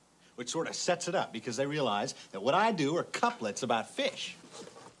fish. Which sort of sets it up, because they realize that what I do are couplets about fish.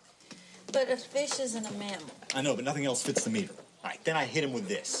 But a fish isn't a mammal. I know, but nothing else fits the meter. All right, then I hit him with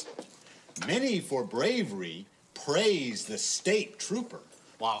this. Many for bravery praise the state trooper,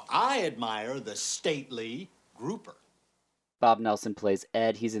 while I admire the stately grouper. Bob Nelson plays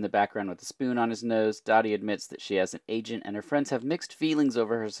Ed. He's in the background with a spoon on his nose. Dottie admits that she has an agent, and her friends have mixed feelings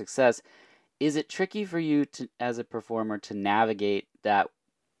over her success. Is it tricky for you, as a performer, to navigate that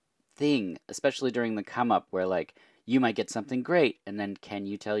thing, especially during the come-up, where, like, you might get something great, and then can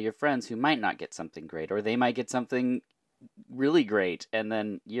you tell your friends who might not get something great, or they might get something really great, and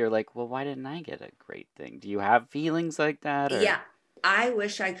then you're like, well, why didn't I get a great thing? Do you have feelings like that? Or? Yeah. I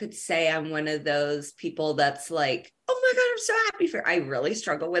wish I could say I'm one of those people that's like, oh my God, I'm so happy for you. I really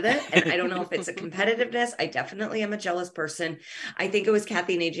struggle with it. And I don't know if it's a competitiveness. I definitely am a jealous person. I think it was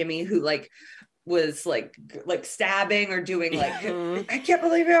Kathy and Jimmy who was like stabbing or doing like, I can't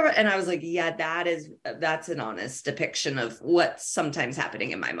believe it. And I was like, yeah, that's an honest depiction of what's sometimes happening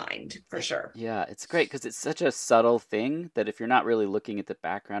in my mind, for sure. Yeah, it's great because it's such a subtle thing that if you're not really looking at the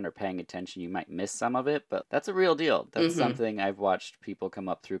background or paying attention, you might miss some of it, but that's a real deal. That's something I've watched people come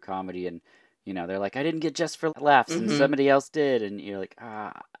up through comedy and, they're like, I didn't get just for laughs and somebody else did. And you're like,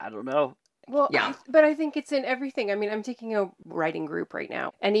 I don't know. Well, yeah. But I think it's in everything. I mean, I'm taking a writing group right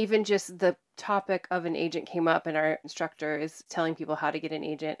now, and even just the topic of an agent came up, and our instructor is telling people how to get an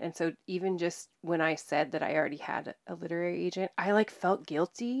agent. And so even just when I said that I already had a literary agent, I felt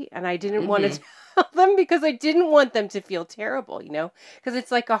guilty, and I didn't want to tell them because I didn't want them to feel terrible, because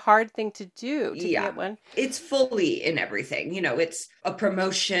it's like a hard thing to do to get one. It's fully in everything. It's a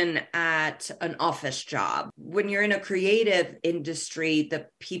promotion at an office job. When you're in a creative industry, the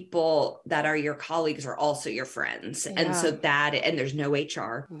people that are your colleagues are also your friends. Yeah. And so and there's no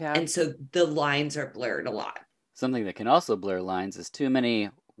HR. Yeah. And so the lines are blurred a lot. Something that can also blur lines is too many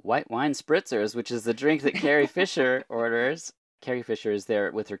white wine spritzers, which is the drink that Carrie Fisher orders. Carrie Fisher is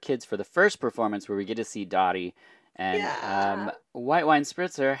there with her kids for the first performance where we get to see Dottie. And white wine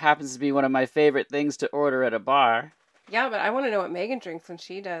spritzer happens to be one of my favorite things to order at a bar. Yeah, but I want to know what Megan drinks when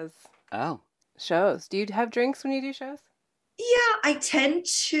she does shows. Do you have drinks when you do shows? Yeah,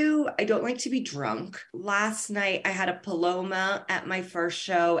 I don't like to be drunk. Last night I had a Paloma at my first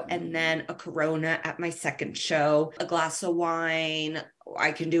show and then a Corona at my second show, a glass of wine.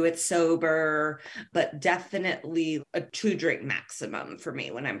 I can do it sober, but definitely a 2-drink maximum for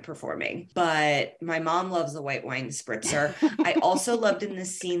me when I'm performing. But my mom loves a white wine spritzer. I also loved in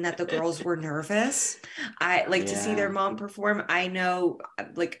this scene that the girls were nervous. I like to see their mom perform. I know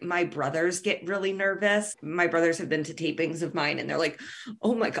my brothers get really nervous. My brothers have been to tapings of mine and they're like,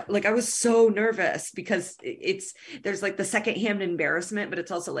 oh my God, I was so nervous because there's the secondhand embarrassment, but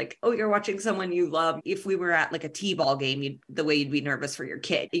it's also oh, you're watching someone you love. If we were at a T-ball game, the way you'd be nervous for your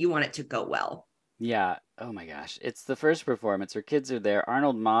kid, you want it to go well. Yeah. Oh my gosh. It's the first performance. Her kids are there.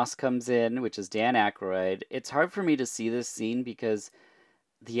 Arnold Moss comes in, which is Dan Aykroyd. It's hard for me to see this scene because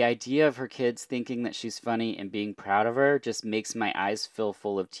the idea of her kids thinking that she's funny and being proud of her just makes my eyes fill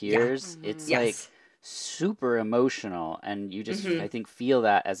full of tears. Yeah. It's super emotional, and you just I think feel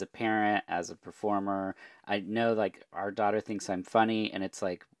that as a parent, as a performer. I know our daughter thinks I'm funny, and it's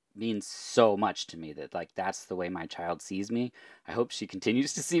means so much to me that that's the way my child sees me. I hope she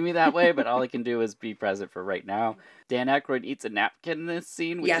continues to see me that way, but all I can do is be present for right now. Dan Aykroyd eats a napkin in this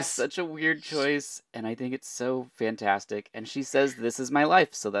scene, which is such a weird choice, and I think it's so fantastic. And she says, "This is my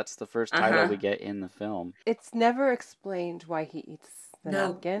life," so that's the first title we get in the film. It's never explained why he eats the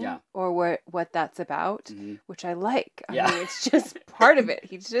No. napkin Yeah. or what that's about, which I like. I Yeah. mean, it's just part of it.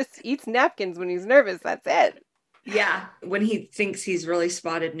 He just eats napkins when he's nervous. That's it. Yeah, when he thinks he's really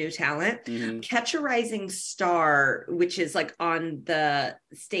spotted new talent. Catch a Rising Star, which is like on the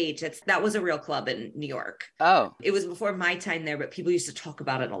stage, that was a real club in New York. Oh. It was before my time there, but people used to talk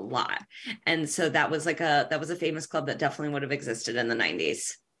about it a lot. And so that was a famous club that definitely would have existed in the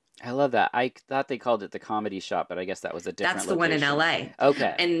 90s. I love that. I thought they called it the Comedy Shop, but I guess that was a different That's the one in location. LA.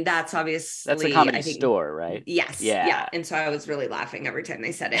 Okay. And that's obviously That's the Comedy I think, Store, right? Yes. Yeah. And so I was really laughing every time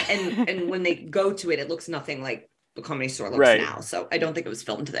they said it. And when they go to it, it looks nothing like the Comedy Store looks now. So I don't think it was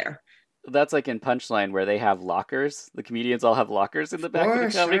filmed there. That's like in Punchline where they have lockers. The comedians all have lockers in the back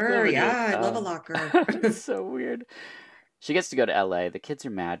of the comedy club. Yeah, I love a locker. It's so weird. She gets to go to LA. The kids are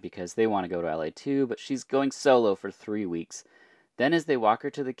mad because they want to go to LA too, but she's going solo for 3 weeks. Then as they walk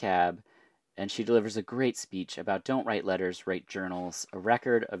her to the cab, and she delivers a great speech about don't write letters, write journals, a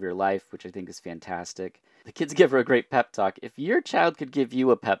record of your life, which I think is fantastic. The kids give her a great pep talk. If your child could give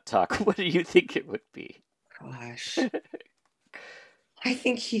you a pep talk, what do you think it would be? Gosh. I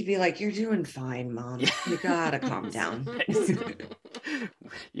think he'd be like, "You're doing fine, Mom. You gotta calm down."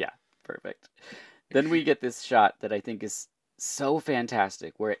 Yeah, perfect. Then we get this shot that I think is so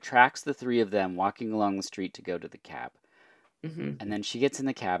fantastic, where it tracks the three of them walking along the street to go to the cab. And then she gets in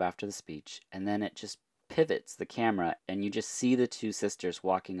the cab after the speech, and then it just pivots the camera, and you just see the two sisters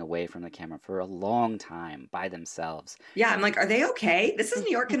walking away from the camera for a long time by themselves. Yeah, I'm like, are they okay? This is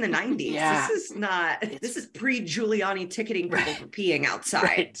New York in the 90s. Yeah. This is pre-Giuliani ticketing people for peeing outside.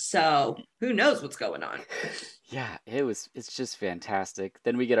 Right. So who knows what's going on? Yeah, it's just fantastic.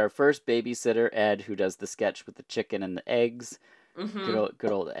 Then we get our first babysitter, Ed, who does the sketch with the chicken and the eggs.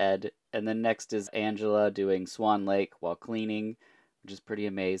 Good old Ed. And then next is Angela doing Swan Lake while cleaning, which is pretty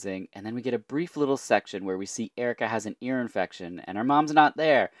amazing. And then we get a brief little section where we see Erica has an ear infection and her mom's not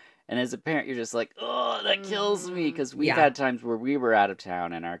there. And as a parent, you're just like, oh, that kills me. Because we've had times where we were out of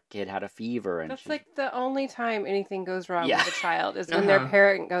town and our kid had a fever. And that's like the only time anything goes wrong Yeah. with a child is when their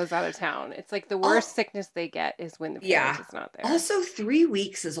parent goes out of town. It's like the worst sickness they get is when the parent is not there. Also, 3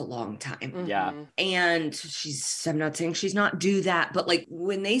 weeks is a long time. Yeah. And I'm not saying she's not due that, but like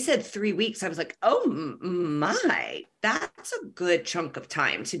when they said 3 weeks, I was like, oh my, that's a good chunk of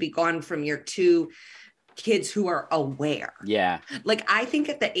time to be gone from your two kids who are aware. Yeah. Like I think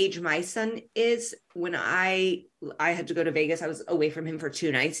at the age my son is, when I had to go to Vegas, I was away from him for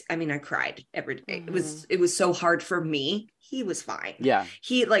 2 nights. I mean, I cried every day. It was so hard for me. He was fine. Yeah.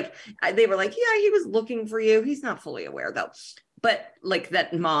 They were like, yeah, he was looking for you. He's not fully aware though. But like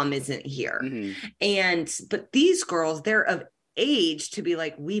that mom isn't here. But these girls, they're of age to be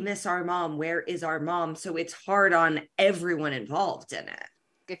like, we miss our mom. Where is our mom? So it's hard on everyone involved in it.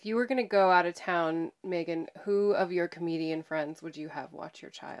 If you were going to go out of town, Megan, who of your comedian friends would you have watch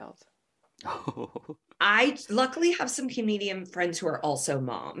your child? I luckily have some comedian friends who are also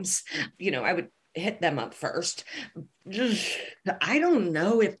moms. You know, I would hit them up first. I don't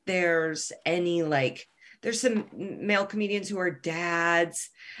know if there's any, like, there's some male comedians who are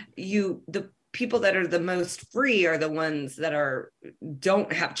dads. The people that are the most free are the ones that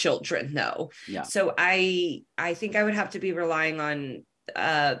don't have children though. Yeah. So I think I would have to be relying on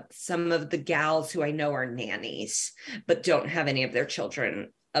some of the gals who I know are nannies, but don't have any of their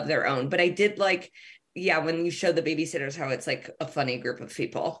children of their own. But I did like, when you show the babysitters, how it's like a funny group of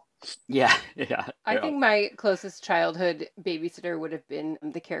people. Yeah. I think my closest childhood babysitter would have been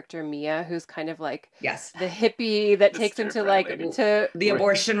the character Mia, who's kind of like the hippie that takes him to the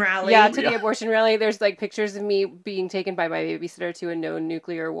abortion rally. Yeah, the abortion rally. There's like pictures of me being taken by my babysitter to a no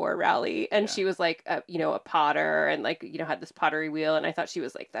nuclear war rally, and she was like, a potter, and like had this pottery wheel, and I thought she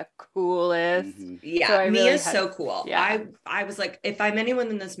was like the coolest. Yeah, so Mia's so cool. Yeah, I was like, if I'm anyone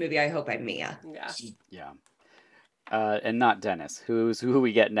in this movie, I hope I'm Mia. Yeah. And not Dennis, who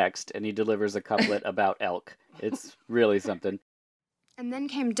we get next, and he delivers a couplet about elk. It's really something. And then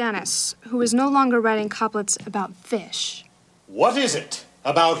came Dennis, who was no longer writing couplets about fish. What is it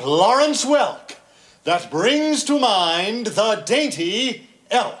about Lawrence Welk that brings to mind the dainty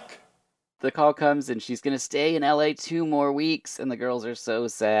elk? The call comes, and she's going to stay in LA 2 more weeks, and the girls are so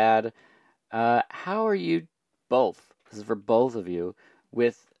sad. How are you both, this is for both of you,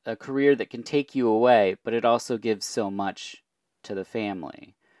 with a career that can take you away, but it also gives so much to the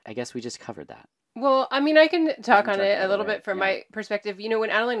family? I guess we just covered that. Well, I mean, I can talk on it a little bit from my perspective. When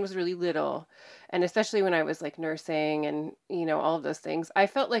Adeline was really little And especially when I was like nursing and, all of those things, I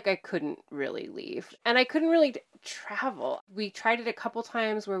felt like I couldn't really leave and I couldn't really travel. We tried it a couple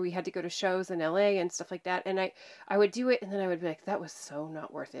times where we had to go to shows in LA and stuff like that. And I would do it and then I would be like, that was so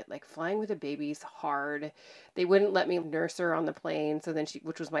not worth it. Like flying with a baby's hard. They wouldn't let me nurse her on the plane. So then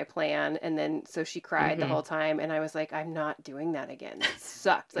which was my plan. And then, so she cried the whole time. And I was like, I'm not doing that again. It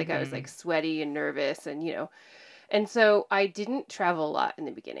sucked. Like I was like sweaty and nervous and, and so I didn't travel a lot in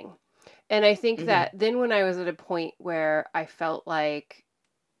the beginning. And I think that then when I was at a point where I felt like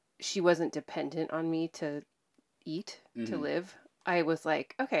she wasn't dependent on me to eat, to live, I was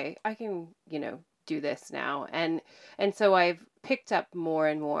like, okay, I can, do this now. And so I've picked up more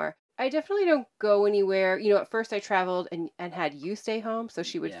and more. I definitely don't go anywhere. At first I traveled and had you stay home. So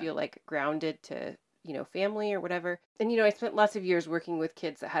she would feel like grounded to, family or whatever. And, I spent lots of years working with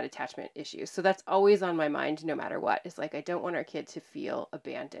kids that had attachment issues. So that's always on my mind, no matter what. It's like, I don't want our kid to feel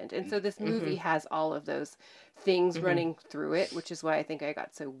abandoned. And so this movie has all of those things running through it, which is why I think I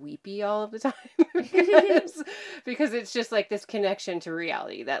got so weepy all of the time. because it's just like this connection to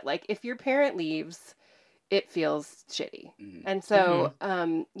reality that like, if your parent leaves, it feels shitty. And so,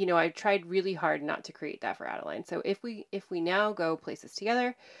 I tried really hard not to create that for Adeline. So if we now go places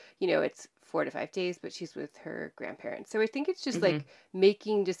together, it's 4 to 5 days, but she's with her grandparents. So I think it's just like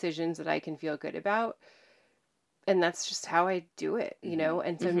making decisions that I can feel good about. And that's just how I do it,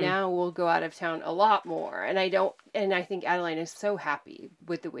 And so now we'll go out of town a lot more. And I think Adeline is so happy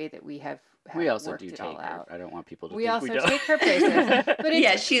with the way that we have we also worked do it take all her. out. I don't want people to We think also we don't. take her places. But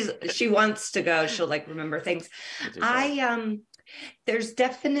Yeah, she wants to go. She'll like remember things. There's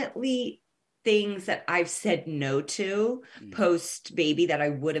definitely things that I've said no to post baby that I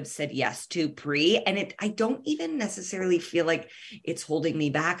would have said yes to pre. And I don't even necessarily feel like it's holding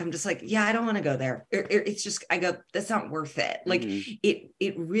me back. I'm just like, yeah, I don't want to go there. It's just, I go, that's not worth it. Like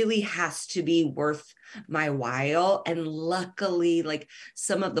it really has to be worth my while. And luckily, like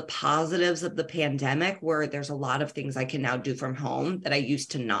some of the positives of the pandemic where there's a lot of things I can now do from home that I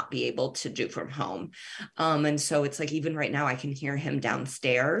used to not be able to do from home. And so it's like, even right now I can hear him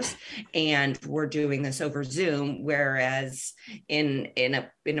downstairs and we're doing this over Zoom. Whereas in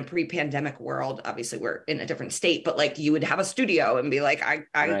a pre-pandemic world, obviously we're in a different state, but like you would have a studio and be like, I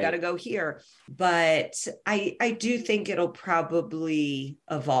got to go here. But I do think it'll probably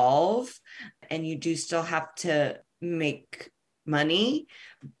evolve and you do still have to make money,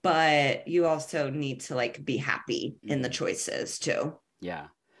 but you also need to like be happy in the choices too. Yeah,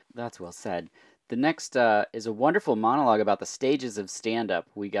 that's well said. The next is a wonderful monologue about the stages of stand-up.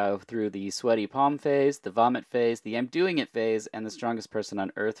 We go through the sweaty palm phase, the vomit phase, the I'm doing it phase, and the strongest person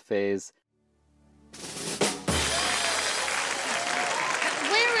on earth phase.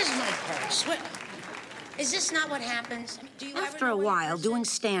 Where is my purse? Is this not what happens? After a while, doing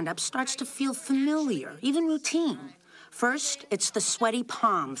stand-up starts to feel familiar, even routine. First, it's the sweaty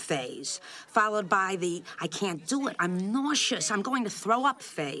palm phase, followed by the I can't do it, I'm nauseous, I'm going to throw up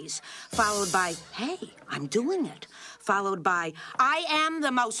phase, followed by, hey, I'm doing it, followed by, I am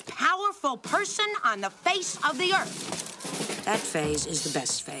the most powerful person on the face of the earth. That phase is the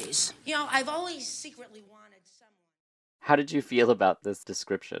best phase. I've always secretly wanted someone. How did you feel about this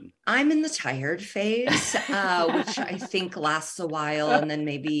description? I'm in the tired phase, which I think lasts a while. And then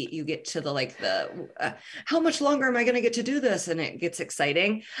maybe you get to the how much longer am I going to get to do this? And it gets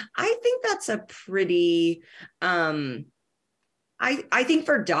exciting. I think that's a pretty, I think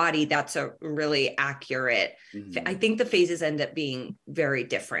for Dottie, that's a really accurate. I think the phases end up being very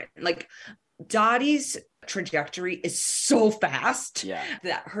different. Like Dottie's trajectory is so fast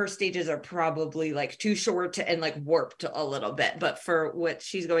that her stages are probably like too short and like warped a little bit, but for what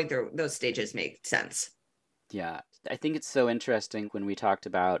she's going through, those stages make sense. Yeah, I think it's so interesting when we talked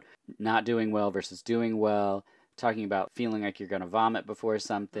about not doing well versus doing well, talking about feeling like you're going to vomit before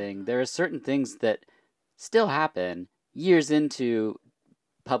something. There are certain things that still happen years into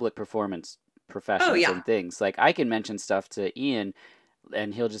public performance professions and things. Like I can mention stuff to Ian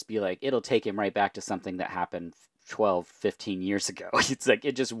and he'll just be like, it'll take him right back to something that happened 12, 15 years ago. It's like,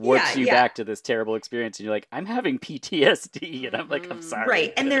 it just warps you back to this terrible experience. And you're like, I'm having PTSD. And I'm like, I'm sorry.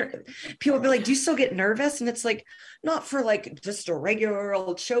 Right. And people will be like, do you still get nervous? And it's like, not for like just a regular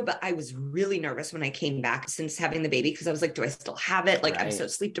old show, but I was really nervous when I came back since having the baby. Cause I was like, do I still have it? Like, I'm so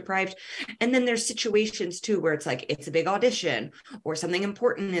sleep deprived. And then there's situations too, where it's like, it's a big audition or something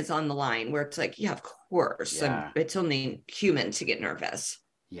important is on the line where it's like, yeah, of course. It's only human to get nervous.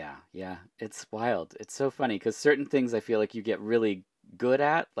 Yeah. It's wild. It's so funny because certain things I feel like you get really good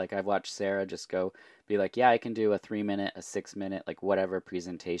at. Like I've watched Sarah just go be like, yeah, I can do a 3-minute, a 6-minute, like whatever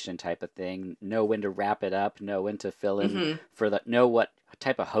presentation type of thing. Know when to wrap it up, know when to fill in for the, know what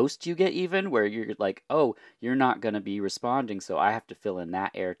type of host you get even, where you're like, oh, you're not going to be responding, so I have to fill in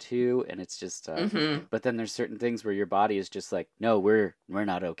that air too. And it's just, but then there's certain things where your body is just like, no, we're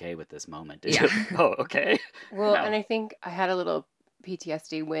not okay with this moment. Yeah. Oh, okay. Well, No. and I think I had a little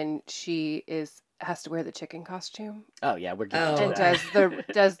PTSD when she has to wear the chicken costume. Oh yeah, we're getting and to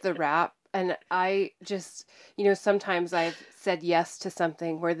does the rap. And I just, sometimes I've said yes to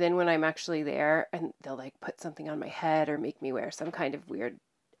something where then when I'm actually there and they'll like put something on my head or make me wear some kind of weird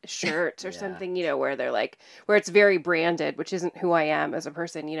shirt or something, where they're like, where it's very branded, which isn't who I am as a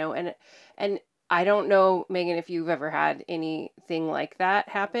person, and I don't know, Megan, if you've ever had anything like that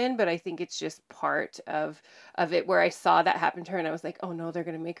happen, but I think it's just part of it where I saw that happen to her and I was like, oh no, they're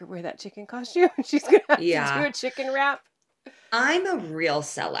going to make her wear that chicken costume. She's going to have to do a chicken wrap. I'm a real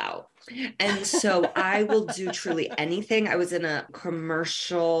sellout. And so I will do truly anything. I was in a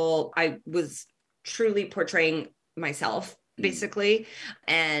commercial. I was truly portraying myself, basically.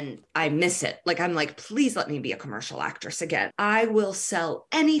 And I miss it. Like, I'm like, please let me be a commercial actress again. I will sell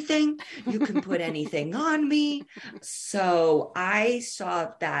anything. You can put anything on me. So I saw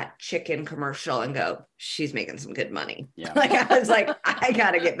that chicken commercial and go, she's making some good money. Yeah. Like, I was like, I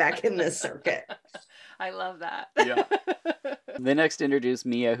got to get back in this circuit. I love that. Yeah. They next introduce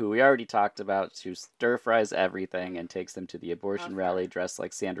Mia, who we already talked about, who stir fries everything and takes them to the abortion rally dressed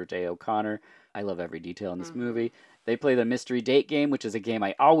like Sandra Day O'Connor. I love every detail in this movie. They play the mystery date game, which is a game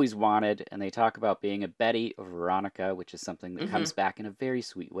I always wanted, and they talk about being a Betty or Veronica, which is something that comes back in a very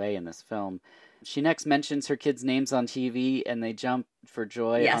sweet way in this film. She next mentions her kids' names on TV, and they jump for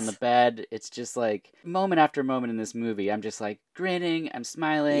joy on the bed. It's just like moment after moment in this movie, I'm just like grinning, I'm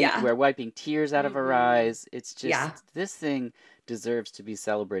smiling, we're wiping tears out of our eyes. It's just, this thing deserves to be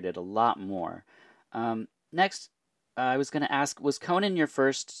celebrated a lot more. Next, I was going to ask, was Conan your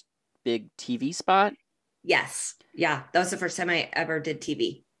first big TV spot? Yes. Yeah. That was the first time I ever did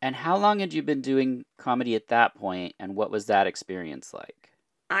TV. And how long had you been doing comedy at that point, and what was that experience like?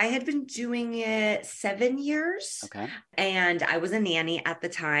 I had been doing it 7 years. Okay. And I was a nanny at the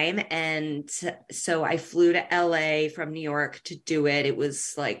time. And so I flew to LA from New York to do it. It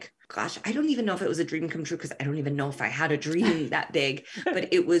was like, gosh, I don't even know if it was a dream come true because I don't even know if I had a dream that big,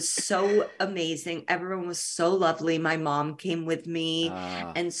 but it was so amazing. Everyone was so lovely. My mom came with me.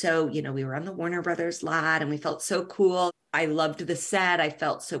 And so, we were on the Warner Brothers lot and we felt so cool. I loved the set. I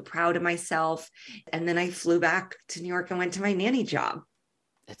felt so proud of myself. And then I flew back to New York and went to my nanny job.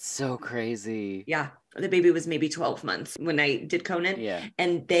 It's so crazy. Yeah. The baby was maybe 12 months when I did Conan. Yeah.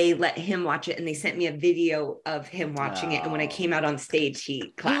 And they let him watch it and they sent me a video of him watching it. And when I came out on stage,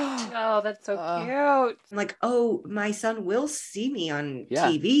 he clapped. Oh, that's so cute. I'm like, oh, my son will see me on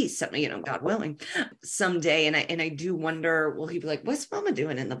TV, God willing, someday. And I do wonder, will he be like, what's mama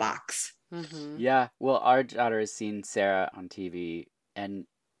doing in the box? Yeah. Well, our daughter has seen Sarah on TV, and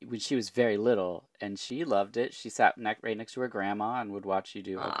when she was very little, and she loved it. She sat right next to her grandma and would watch you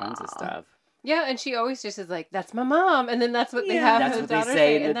do all kinds of stuff. Yeah, and she always just is like, that's my mom. And then that's what they have that's his what they daughter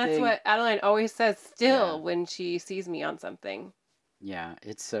say say. And that's what Adeline always says still when she sees me on something. Yeah,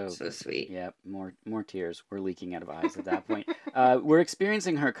 it's so sweet. Yeah, more tears were leaking out of eyes at that point. We're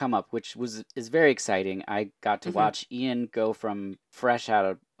experiencing her come up, which is very exciting. I got to watch Ian go from fresh out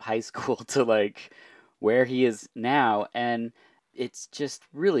of high school to like where he is now, and it's just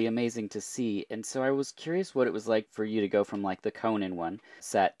really amazing to see. And so I was curious what it was like for you to go from like the Conan one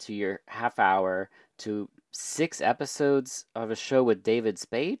set to your half hour to 6 episodes of a show with David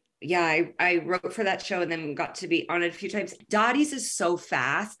Spade. Yeah, I wrote for that show and then got to be on it a few times. Dottie's is so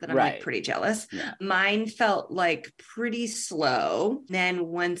fast that I'm like pretty jealous. Yeah. Mine felt like pretty slow. Then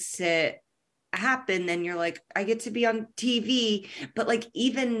once it happened, then you're like, I get to be on TV. But like,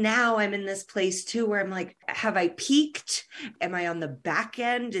 even now I'm in this place too, where I'm like, have I peaked? Am I on the back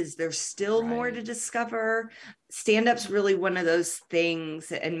end? Is there still more to discover? Stand-up's really one of those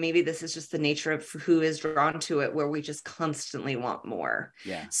things. And maybe this is just the nature of who is drawn to it, where we just constantly want more.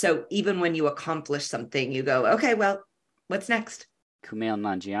 Yeah. So even when you accomplish something, you go, okay, well, what's next? Kumail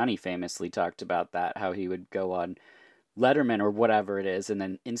Nanjiani famously talked about that, how he would go on Letterman or whatever it is, and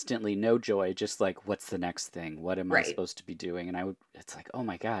then instantly no joy, just like, what's the next thing? What am I supposed to be doing? And it's like, oh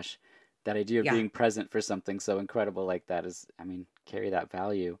my gosh, that idea of being present for something so incredible like that is, carry that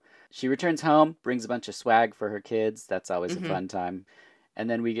value. She returns home, brings a bunch of swag for her kids. That's always a fun time. And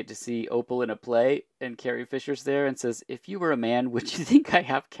then we get to see Opal in a play, and Carrie Fisher's there and says, if you were a man, would you think I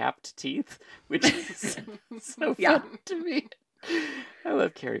have capped teeth? Which is so fun to me. I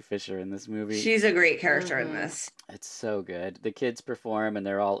love Carrie Fisher in this movie. She's a great character in this. It's so good. The kids perform and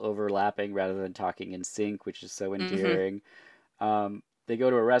they're all overlapping rather than talking in sync, which is so endearing. They go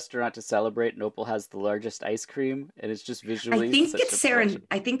to a restaurant to celebrate, and Opal has the largest ice cream, and it's just visually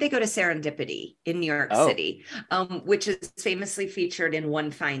I think they go to Serendipity in New York City, which is famously featured in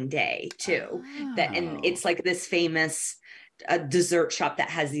One Fine Day too. And it's like this famous dessert shop that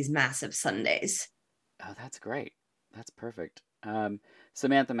has these massive sundaes. Oh, that's great. That's perfect.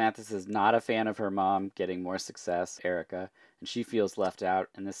 Samantha Mathis is not a fan of her mom getting more success, Erica, and she feels left out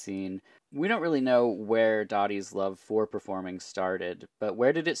in the scene. We don't really know where Dottie's love for performing started, but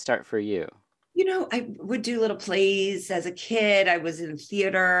where did it start for you? You know, I would do little plays as a kid. I was in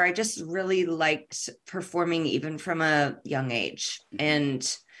theater. I just really liked performing even from a young age, and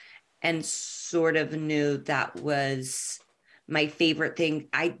sort of knew that was my favorite thing.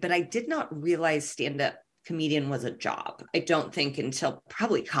 But I did not realize stand-up comedian was a job. I don't think until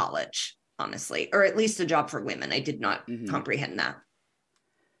probably college, honestly, or at least a job for women. I did not comprehend that.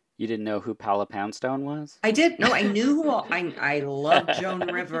 You didn't know who Paula Poundstone was? I did. No, I knew who I loved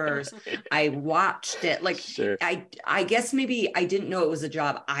Joan Rivers. I watched it. Like, sure. I guess maybe I didn't know it was a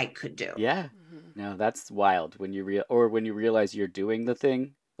job I could do. Yeah. No, that's wild when you realize you're doing the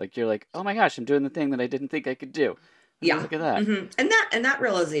thing. Like, you're like, oh my gosh, I'm doing the thing that I didn't think I could do. Yeah. Look at that. And that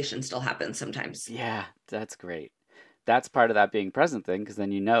realization still happens sometimes. Yeah, that's great. That's part of that being present thing, because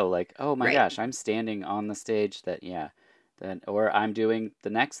then you know, like, oh my gosh, I'm standing on the stage or I'm doing the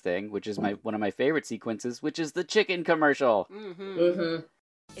next thing, which is one of my favorite sequences, which is the chicken commercial.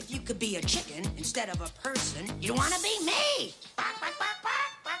 If you could be a chicken instead of a person, you'd want to be me.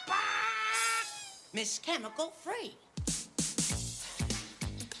 Miss Chemical Free.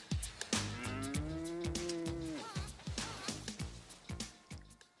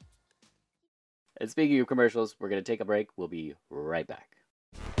 And speaking of commercials, we're going to take a break. We'll be right back.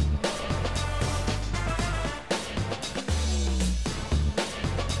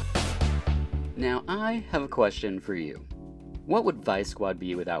 Now, I have a question for you. What would Vice Squad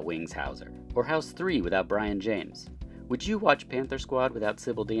be without Wings Hauser? Or House 3 without Brian James? Would you watch Panther Squad without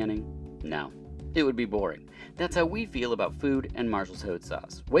Sybil Danning? No. It would be boring. That's how we feel about food and Marshall's Hot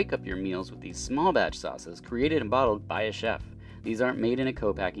Sauce. Wake up your meals with these small batch sauces created and bottled by a chef. These aren't made in a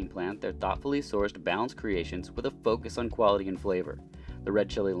co-packing plant. They're thoughtfully sourced, balanced creations with a focus on quality and flavor. The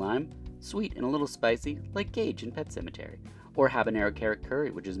red chili lime, sweet and a little spicy, like Gage in Pet Sematary. Or habanero carrot curry,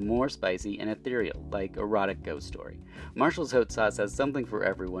 which is more spicy and ethereal, like Erotic Ghost Story. Marshall's Hot Sauce has something for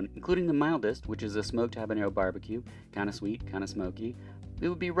everyone, including the mildest, which is a smoked habanero barbecue, kinda sweet, kinda smoky. It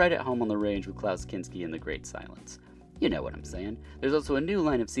would be right at home on the range with Klaus Kinski in The Great Silence. You know what I'm saying. There's also a new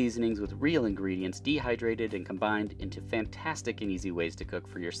line of seasonings with real ingredients dehydrated and combined into fantastic and easy ways to cook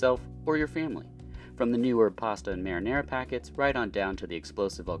for yourself or your family. From the new herb pasta and marinara packets, right on down to the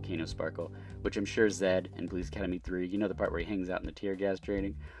explosive volcano sparkle, which I'm sure Zed in Police Academy 3, you know the part where he hangs out in the tear gas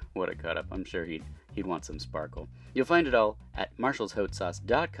training? What a cut up. I'm sure he'd want some sparkle. You'll find it all at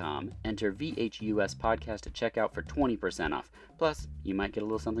marshallshotsauce.com. Enter VHUS podcast at checkout for 20% off. Plus, you might get a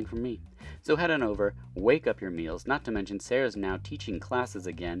little something from me. So head on over, wake up your meals, not to mention Sarah's now teaching classes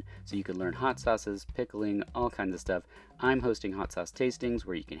again, so you can learn hot sauces, pickling, all kinds of stuff. I'm hosting hot sauce tastings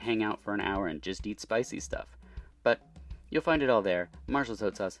where you can hang out for an hour and just eat spicy stuff. But you'll find it all there,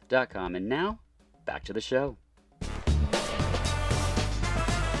 marshallshotsauce.com. And now, back to the show.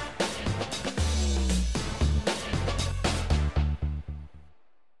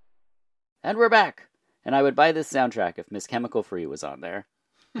 And we're back! And I would buy this soundtrack if Miss Chemical Free was on there.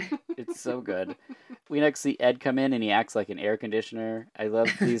 It's so good. We next see Ed come in and he acts like an air conditioner. I love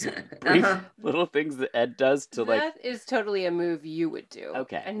these brief little things that Ed does to That is totally a move you would do.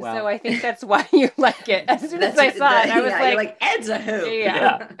 Okay. And so I think that's why you like it. As soon as I saw it, I was like, Ed's a hoot.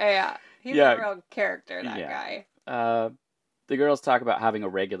 Yeah. He's a real character, that guy. The girls talk about having a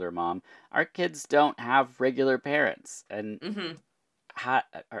regular mom. Our kids don't have regular parents. And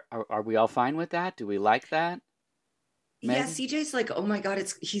are we all fine with that? Do we like that? Meg? Yeah, CJ's like, oh my God,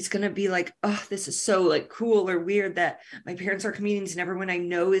 he's gonna be like, oh, this is so like cool or weird that my parents are comedians and everyone I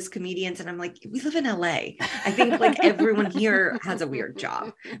know is comedians. And I'm like, we live in LA. I think like everyone here has a weird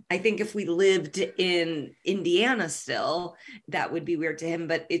job. I think if we lived in Indiana still, that would be weird to him.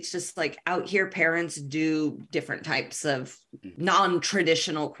 But it's just like out here, parents do different types of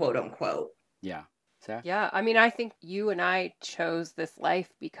non-traditional, quote unquote. Yeah. Sarah? Yeah, I mean, I think you and I chose this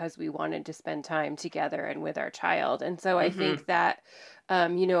life because we wanted to spend time together and with our child. And so I think that,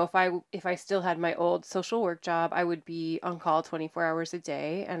 if I still had my old social work job, I would be on call 24 hours a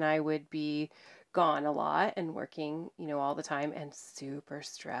day and I would be gone a lot and working, all the time and super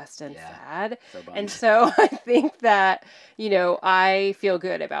stressed and sad. So bummed. And so I think that, I feel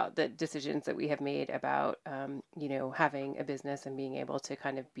good about the decisions that we have made about, having a business and being able to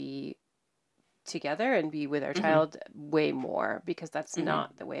kind of be together and be with our child way more, because that's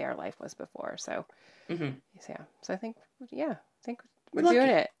not the way our life was before. So, so I think, we're doing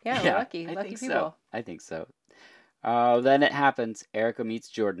it. Yeah, we're lucky people. So. I think so. Then it happens. Erica meets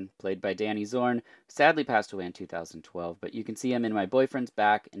Jordan, played by Danny Zorn, sadly passed away in 2012, but you can see him in My Boyfriend's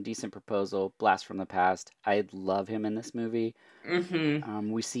Back, Indecent Proposal, Blast from the Past. I love him in this movie.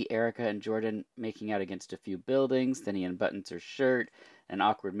 We see Erica and Jordan making out against a few buildings, then he unbuttons her shirt, an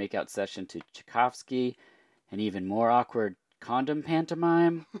awkward makeout session to Tchaikovsky, an even more awkward condom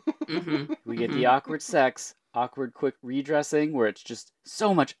pantomime. We get the awkward sex, awkward quick redressing, where it's just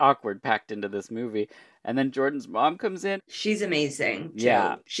so much awkward packed into this movie. And then Jordan's mom comes in. She's amazing, too.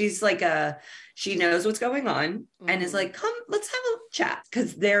 Yeah. She's like she knows what's going on and is like, come, let's have a chat,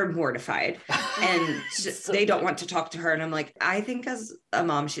 because they're mortified and they don't want to talk to her. And I'm like, I think as a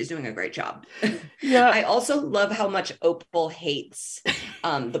mom, she's doing a great job. Yeah. I also love how much Opal hates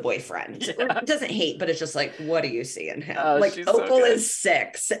the boyfriend. Or doesn't hate, but it's just like, what do you see in him? Like, Opal is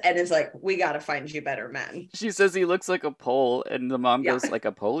 6 and is like, we got to find you better men. She says he looks like a Pole, and the mom goes, like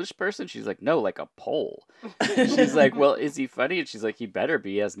a Polish person? She's like, no, like a Pole. She's like, well, is he funny? And she's like, he better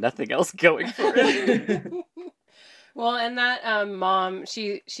be. He has nothing else going for him. Well, and that mom,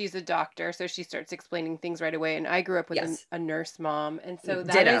 she's a doctor, so she starts explaining things right away. And I grew up with a nurse mom, and so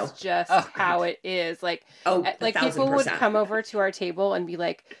that is just how it is. Like, like people would come over to our table and be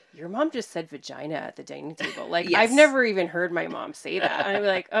like, "Your mom just said vagina at the dining table." Like, I've never even heard my mom say that. And I'd be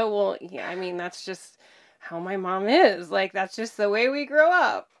like, "Oh, well, yeah. I mean, that's just how my mom is. Like, that's just the way we grow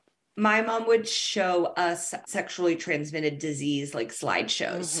up." My mom would show us sexually transmitted disease, like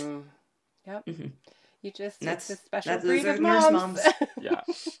slideshows. Yep. It's a special breed of moms. Yeah,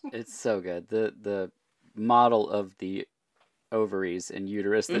 it's so good. The model of the ovaries and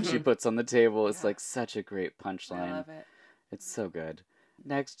uterus that she puts on the table is like such a great punchline. I love it. It's so good.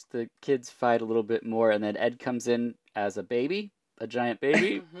 Next, the kids fight a little bit more, and then Ed comes in as a baby, a giant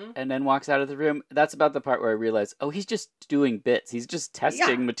baby, and then walks out of the room. That's about the part where I realize, oh, he's just doing bits. He's just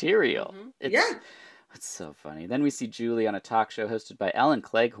testing material. It's so funny. Then we see Julie on a talk show hosted by Ellen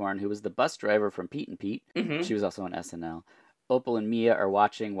Cleghorn, who was the bus driver from Pete and Pete. She was also on SNL. Opal and Mia are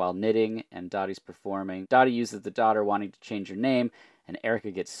watching while knitting, and Dottie's performing. Dottie uses the daughter wanting to change her name, and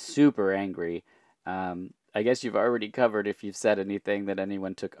Erica gets super angry. I guess you've already covered if you've said anything that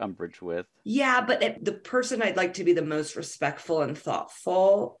anyone took umbrage with. Yeah, but the person I'd like to be the most respectful and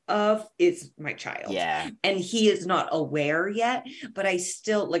thoughtful of is my child. Yeah. And he is not aware yet, but I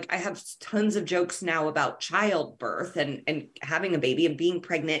still, I have tons of jokes now about childbirth and having a baby and being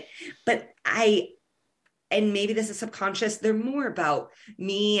pregnant, but and maybe this is subconscious, they're more about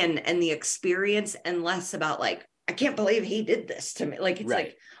me and the experience and less about I can't believe he did this to me.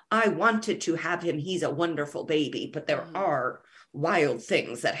 It's I wanted to have him. He's a wonderful baby, but there are wild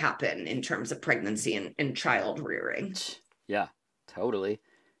things that happen in terms of pregnancy and child rearing. Yeah, totally.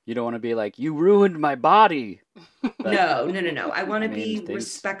 You don't want to be like, you ruined my body. But, no. I want to be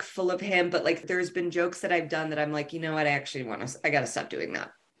respectful of him, but there's been jokes that I've done that I'm like, you know what? I got to stop doing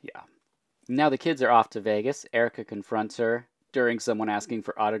that. Yeah. Now the kids are off to Vegas. Erica confronts her during someone asking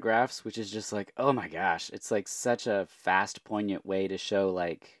for autographs, which is just oh my gosh. It's such a fast, poignant way to show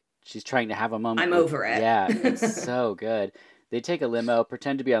she's trying to have a moment. I'm over it. Yeah, it's so good. They take a limo,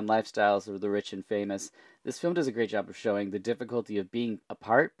 pretend to be on lifestyles of the rich and famous. This film does a great job of showing the difficulty of being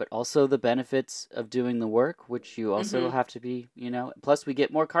apart, but also the benefits of doing the work, which you also have to be, Plus, we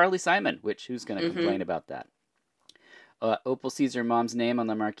get more Carly Simon, which who's going to complain about that? Opal sees her mom's name on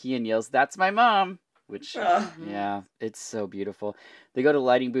the marquee and yells, "That's my mom!" Which, yeah, it's so beautiful. They go to the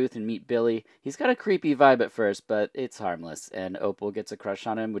lighting booth and meet Billy. He's got a creepy vibe at first, but it's harmless. And Opal gets a crush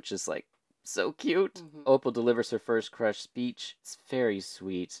on him, which is, so cute. Opal delivers her first crush speech. It's very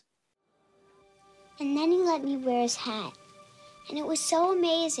sweet. And then he let me wear his hat. And it was so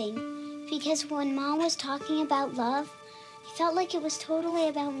amazing, because when Mom was talking about love, it felt like it was totally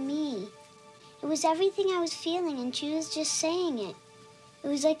about me. It was everything I was feeling, and she was just saying it. It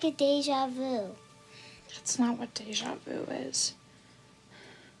was like a deja vu. That's not what deja vu is.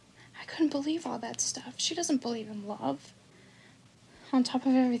 I couldn't believe all that stuff. She doesn't believe in love. On top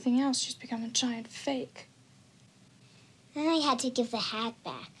of everything else, she's become a giant fake. Then I had to give the hat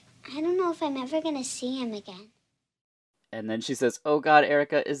back. I don't know if I'm ever going to see him again. And then she says, "Oh God,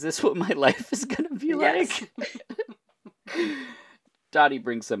 Erica, is this what my life is going to be like?" Dottie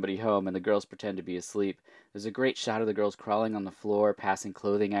brings somebody home, and the girls pretend to be asleep. There's a great shot of the girls crawling on the floor, passing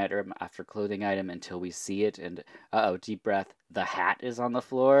clothing item after clothing item until we see it, and, deep breath, the hat is on the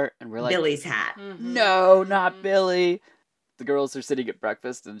floor, and we're like... Billy's hat. No, not Billy! The girls are sitting at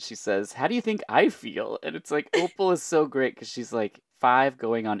breakfast, and she says, how do you think I feel? And it's like, Opal is so great, because she's like 5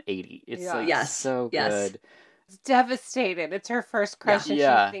 going on 80. It's so good. It's devastated. It's her first crush, and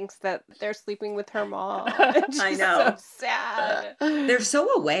she thinks that they're sleeping with her mom. I know. So sad. They're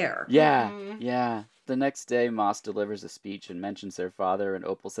so aware. Yeah, yeah. The next day, Moss delivers a speech and mentions their father, and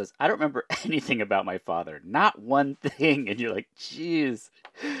Opal says, I don't remember anything about my father. Not one thing. And you're like, jeez.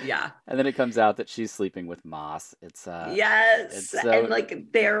 Yeah. And then it comes out that she's sleeping with Moss. It's yes. It's so... And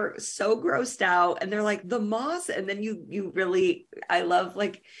like they're so grossed out, and they're like, the Moss. And then you really, I love,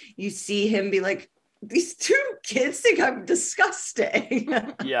 like, you see him be like, these 2 kids think I'm disgusting.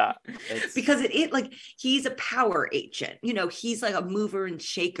 Yeah. Because it like, he's a power agent. You know, he's like a mover and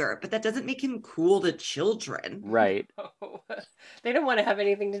shaker, but that doesn't make him cool to children. Right. They don't want to have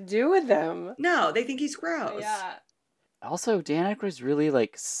anything to do with him. No, they think he's gross. Yeah. Also, Dan Aykroyd's really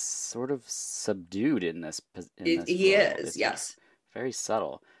like sort of subdued in this. He is, yes. Very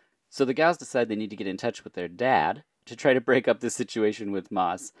subtle. So the gals decide they need to get in touch with their dad to try to break up this situation with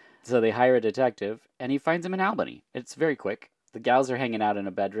Moss. So they hire a detective, and he finds him in Albany. It's very quick. The gals are hanging out in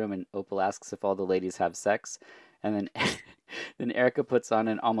a bedroom, and Opal asks if all the ladies have sex. And then Erica puts on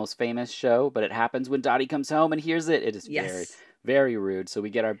an Almost Famous show, but it happens when Dottie comes home and hears it. It is very, very rude. So we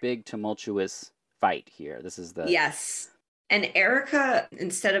get our big tumultuous fight here. This is the... Yes. And Erica,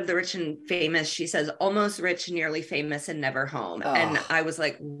 instead of the rich and famous, she says almost rich, nearly famous, and never home. Oh. And I was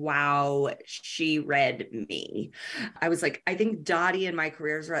like, wow, she read me. I was like, I think Dottie and my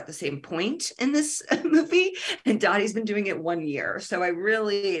careers are at the same point in this movie. And Dottie's been doing it 1 year. So I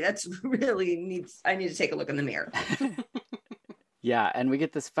need to take a look in the mirror. Yeah, and we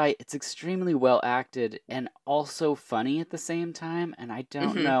get this fight. It's extremely well acted and also funny at the same time. And I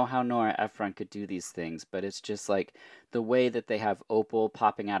don't know how Nora Ephron could do these things, but it's just like the way that they have Opal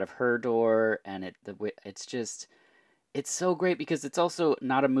popping out of her door, and it's so great because it's also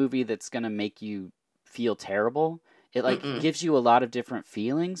not a movie that's gonna make you feel terrible. It like gives you a lot of different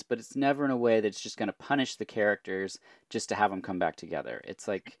feelings, but it's never in a way that's just gonna punish the characters just to have them come back together. It's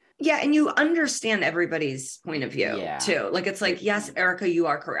like... Yeah, and you understand everybody's point of view, too. Like, it's like, yes, Erica, you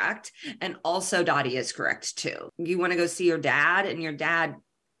are correct. And also Dottie is correct, too. You want to go see your dad, and your dad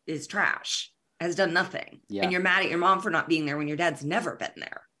is trash, has done nothing. Yeah. And you're mad at your mom for not being there when your dad's never been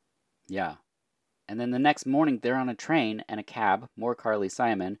there. Yeah. And then the next morning, they're on a train and a cab, more Carly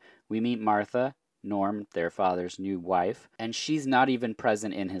Simon. We meet Martha, Norm, their father's new wife, and she's not even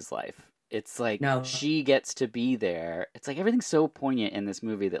present in his life. It's like she gets to be there. It's like everything's so poignant in this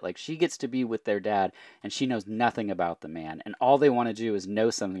movie that like she gets to be with their dad and she knows nothing about the man. And all they want to do is know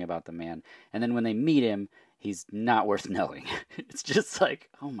something about the man. And then when they meet him, he's not worth knowing. It's just like,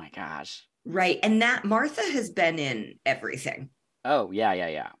 oh my gosh. Right. And that Martha has been in everything. Oh,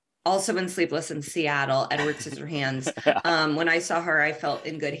 yeah. Also in Sleepless in Seattle, Edward Scissorhands. When I saw her, I felt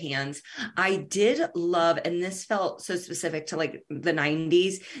in good hands. I did love, and this felt so specific to like the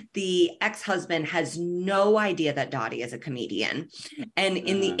 90s, the ex-husband has no idea that Dottie is a comedian. And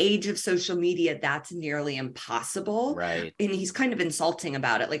in the age of social media, that's nearly impossible. Right. And he's kind of insulting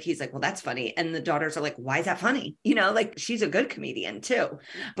about it. Like, he's like, well, that's funny. And the daughters are like, why is that funny? You know, like, she's a good comedian too.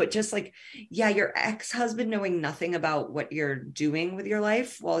 But just like, yeah, your ex-husband knowing nothing about what you're doing with your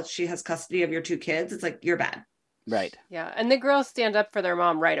life while she has custody of your 2 kids, it's like, you're bad. Right. Yeah. And the girls stand up for their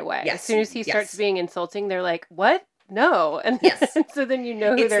mom right away. Yes. As soon as he starts being insulting, they're like, what? No. And so then you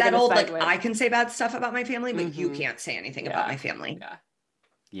know who they're going to side with. I can say bad stuff about my family, but you can't say anything about my family.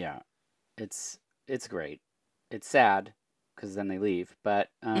 Yeah. It's great. It's sad because then they leave, but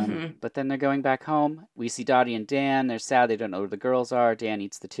then they're going back home. We see Dottie and Dan. They're sad. They don't know where the girls are. Dan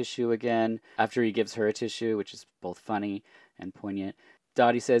eats the tissue again after he gives her a tissue, which is both funny and poignant.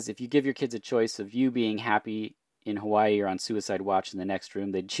 Dottie says, if you give your kids a choice of you being happy in Hawaii or on suicide watch in the next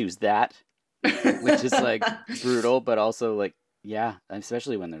room, they'd choose that, which is like brutal, but also like, yeah,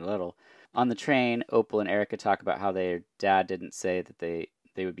 especially when they're little. On the train, Opal and Erica talk about how their dad didn't say that they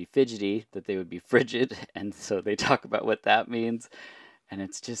would be fidgety, that they would be frigid, and so they talk about what that means. And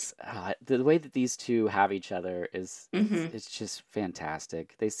it's just the way that these two have each other is it's just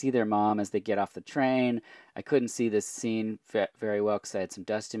fantastic. They see their mom as they get off the train. I couldn't see this scene very well because I had some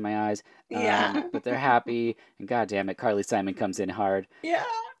dust in my eyes. But they're happy. And God damn it, Carly Simon comes in hard. Yeah.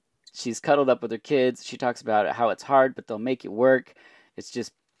 She's cuddled up with her kids. She talks about how it's hard, but they'll make it work. It's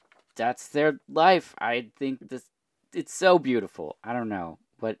just, that's their life. I think it's so beautiful. I don't know.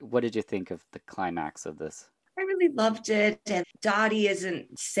 What did you think of the climax of this? I really loved it. And Dottie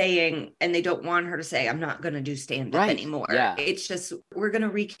isn't saying, and they don't want her to say, I'm not going to do stand up anymore. Yeah. It's just, we're going to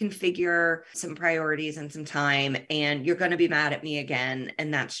reconfigure some priorities and some time, and you're going to be mad at me again.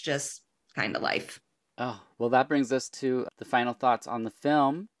 And that's just kind of life. Oh, well, that brings us to the final thoughts on the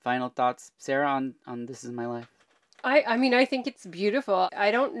film. Final thoughts, Sarah, on This Is My Life. I mean, I think it's beautiful.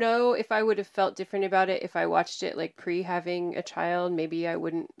 I don't know if I would have felt different about it if I watched it like pre having a child. Maybe I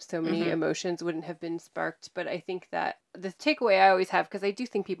wouldn't, so many emotions wouldn't have been sparked. But I think that the takeaway I always have, because I do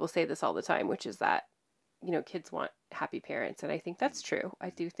think people say this all the time, which is that, you know, kids want happy parents. And I think that's true. I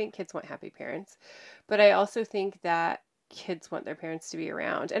do think kids want happy parents. But I also think that kids want their parents to be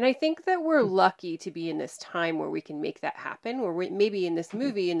around. And I think that we're lucky to be in this time where we can make that happen, where maybe in this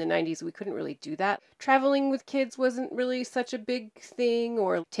movie in the 90s, we couldn't really do that. Traveling with kids wasn't really such a big thing,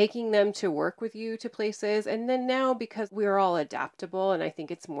 or taking them to work with you to places. And then now, because we're all adaptable and I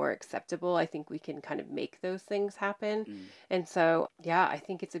think it's more acceptable, I think we can kind of make those things happen. And so, yeah, I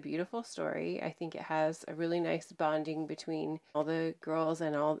think it's a beautiful story. I think it has a really nice bonding between all the girls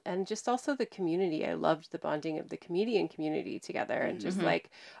and just also the community. I loved the bonding of the comedian community together and just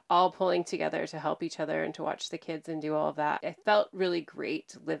like all pulling together to help each other and to watch the kids and do all of that. It felt really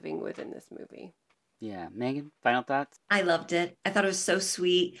great living within this movie. Yeah. Megan, final thoughts? I loved it. I thought it was so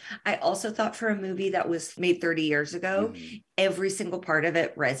sweet. I also thought for a movie that was made 30 years ago, every single part of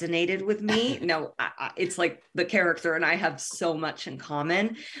it resonated with me. No, it's like the character and I have so much in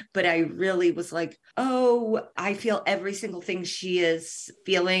common, but I really was like, oh, I feel every single thing she is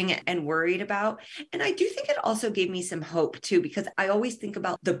feeling and worried about. And I do think it also gave me some hope too, because I always think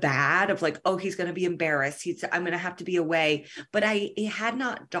about the bad of like, oh, he's going to be embarrassed. I'm going to have to be away. But it had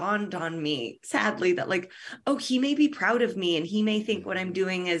not dawned on me, sadly, that like, oh, he may be proud of me and he may think what I'm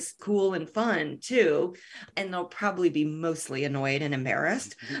doing is cool and fun too. And they'll probably be mostly annoyed and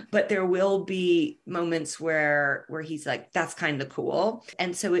embarrassed, but there will be moments where he's like, that's kind of cool.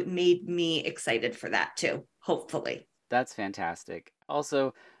 And so it made me excited for that too, hopefully. That's fantastic.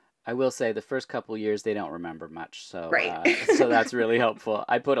 Also, I will say the first couple years they don't remember much, so so that's really helpful.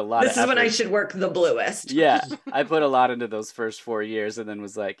 I put a lot. This is when I should work the bluest. Yeah, I put a lot into those first 4 years, and then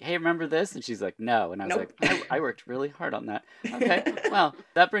was like, "Hey, remember this?" And she's like, "No," and I was like, I worked really hard on that." Okay, well,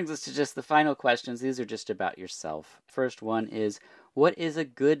 that brings us to just the final questions. These are just about yourself. First one is, what is a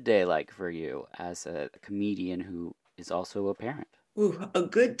good day like for you as a comedian who is also a parent? Ooh, a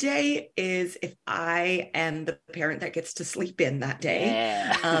good day is if I am the parent that gets to sleep in that day.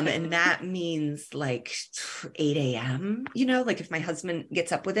 Yeah. And that means like 8 a.m., you know, like if my husband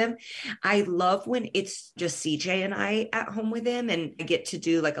gets up with him. I love when it's just CJ and I at home with him and I get to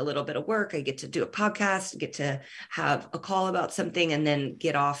do like a little bit of work. I get to do a podcast, get to have a call about something and then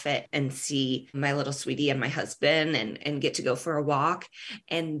get off it and see my little sweetie and my husband and get to go for a walk.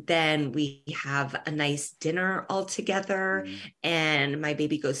 And then we have a nice dinner all together and my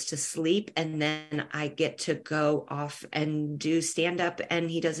baby goes to sleep, and then I get to go off and do stand up, and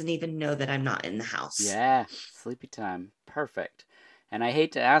he doesn't even know that I'm not in the house. Yeah, sleepy time. Perfect. And I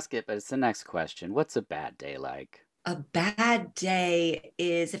hate to ask it, but it's the next question. What's a bad day like? A bad day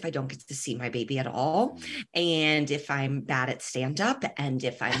is if I don't get to see my baby at all, and if I'm bad at stand up, and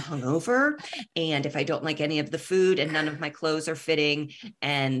if I'm hungover, and if I don't like any of the food and none of my clothes are fitting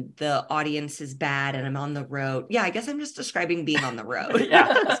and the audience is bad and I'm on the road. Yeah, I guess I'm just describing being on the road. Yeah,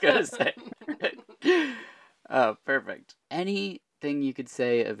 I was going to say. Oh, perfect. Anything you could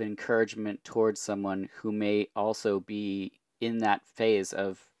say of encouragement towards someone who may also be in that phase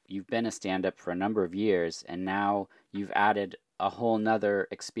of you've been a stand-up for a number of years, and now you've added a whole nother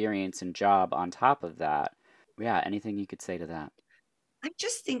experience and job on top of that. Yeah, anything you could say to that? I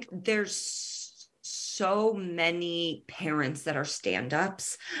just think there's so many parents that are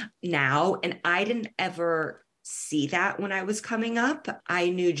stand-ups now, and I didn't ever see that when I was coming up.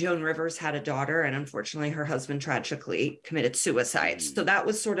 I knew Joan Rivers had a daughter, and unfortunately her husband tragically committed suicide. So that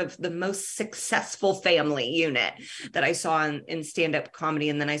was sort of the most successful family unit that I saw in stand-up comedy.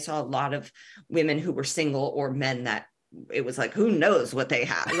 And then I saw a lot of women who were single or men that it was like, who knows what they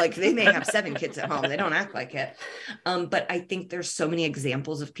have? Like they may have 7 kids at home. They don't act like it. But I think there's so many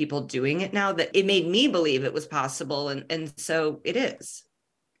examples of people doing it now that it made me believe it was possible. And so it is.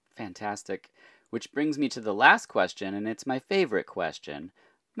 Fantastic. Which brings me to the last question, and it's my favorite question.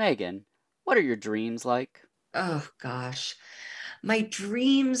 Megan, what are your dreams like? Oh, gosh. My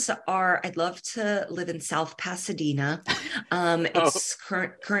dreams are, I'd love to live in South Pasadena. It's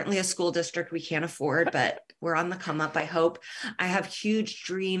currently a school district we can't afford, but we're on the come up, I hope. I have huge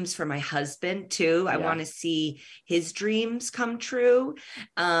dreams for my husband, too. I want to see his dreams come true.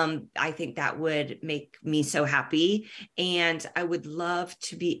 I think that would make me so happy. And I would love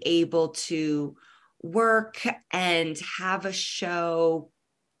to be able to work and have a show,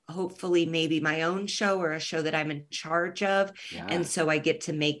 hopefully maybe my own show or a show that I'm in charge of. Yeah. And so I get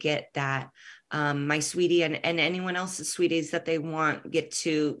to make it that my sweetie and anyone else's sweeties that they want get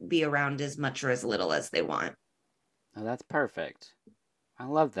to be around as much or as little as they want. Oh, that's perfect. I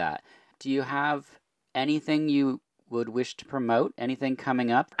love that. Do you have anything you would wish to promote? Anything coming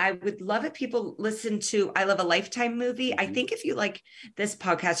up? I would love it people listen to I Love a Lifetime movie. I think if you like this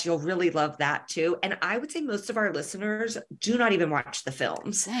podcast, you'll really love that too. And I would say most of our listeners do not even watch the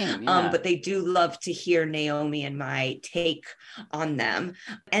films. Same, yeah. But they do love to hear Naomi and my take on them.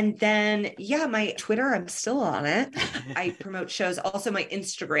 And then, yeah, my Twitter, I'm still on it. I promote shows. Also my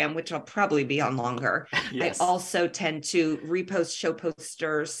Instagram, which I'll probably be on longer. Yes. I also tend to repost show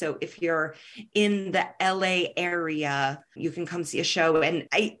posters. So if you're in the LA area, you can come see a show. And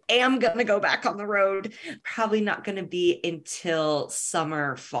I am going to go back on the road. Probably not going to be until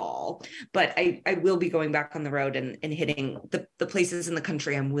summer, fall, but I will be going back on the road and hitting the places in the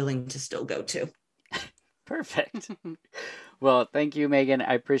country I'm willing to still go to. Perfect. Well, thank you, Megan.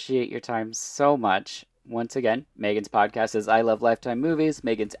 I appreciate your time so much. Once again, Megan's podcast is I Love Lifetime Movies.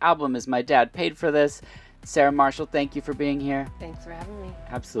 Megan's album is My Dad Paid for This. Sarah Marshall, thank you for being here. Thanks for having me.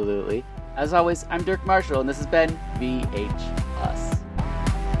 Absolutely. As always, I'm Dirk Marshall, and this has been VH Us.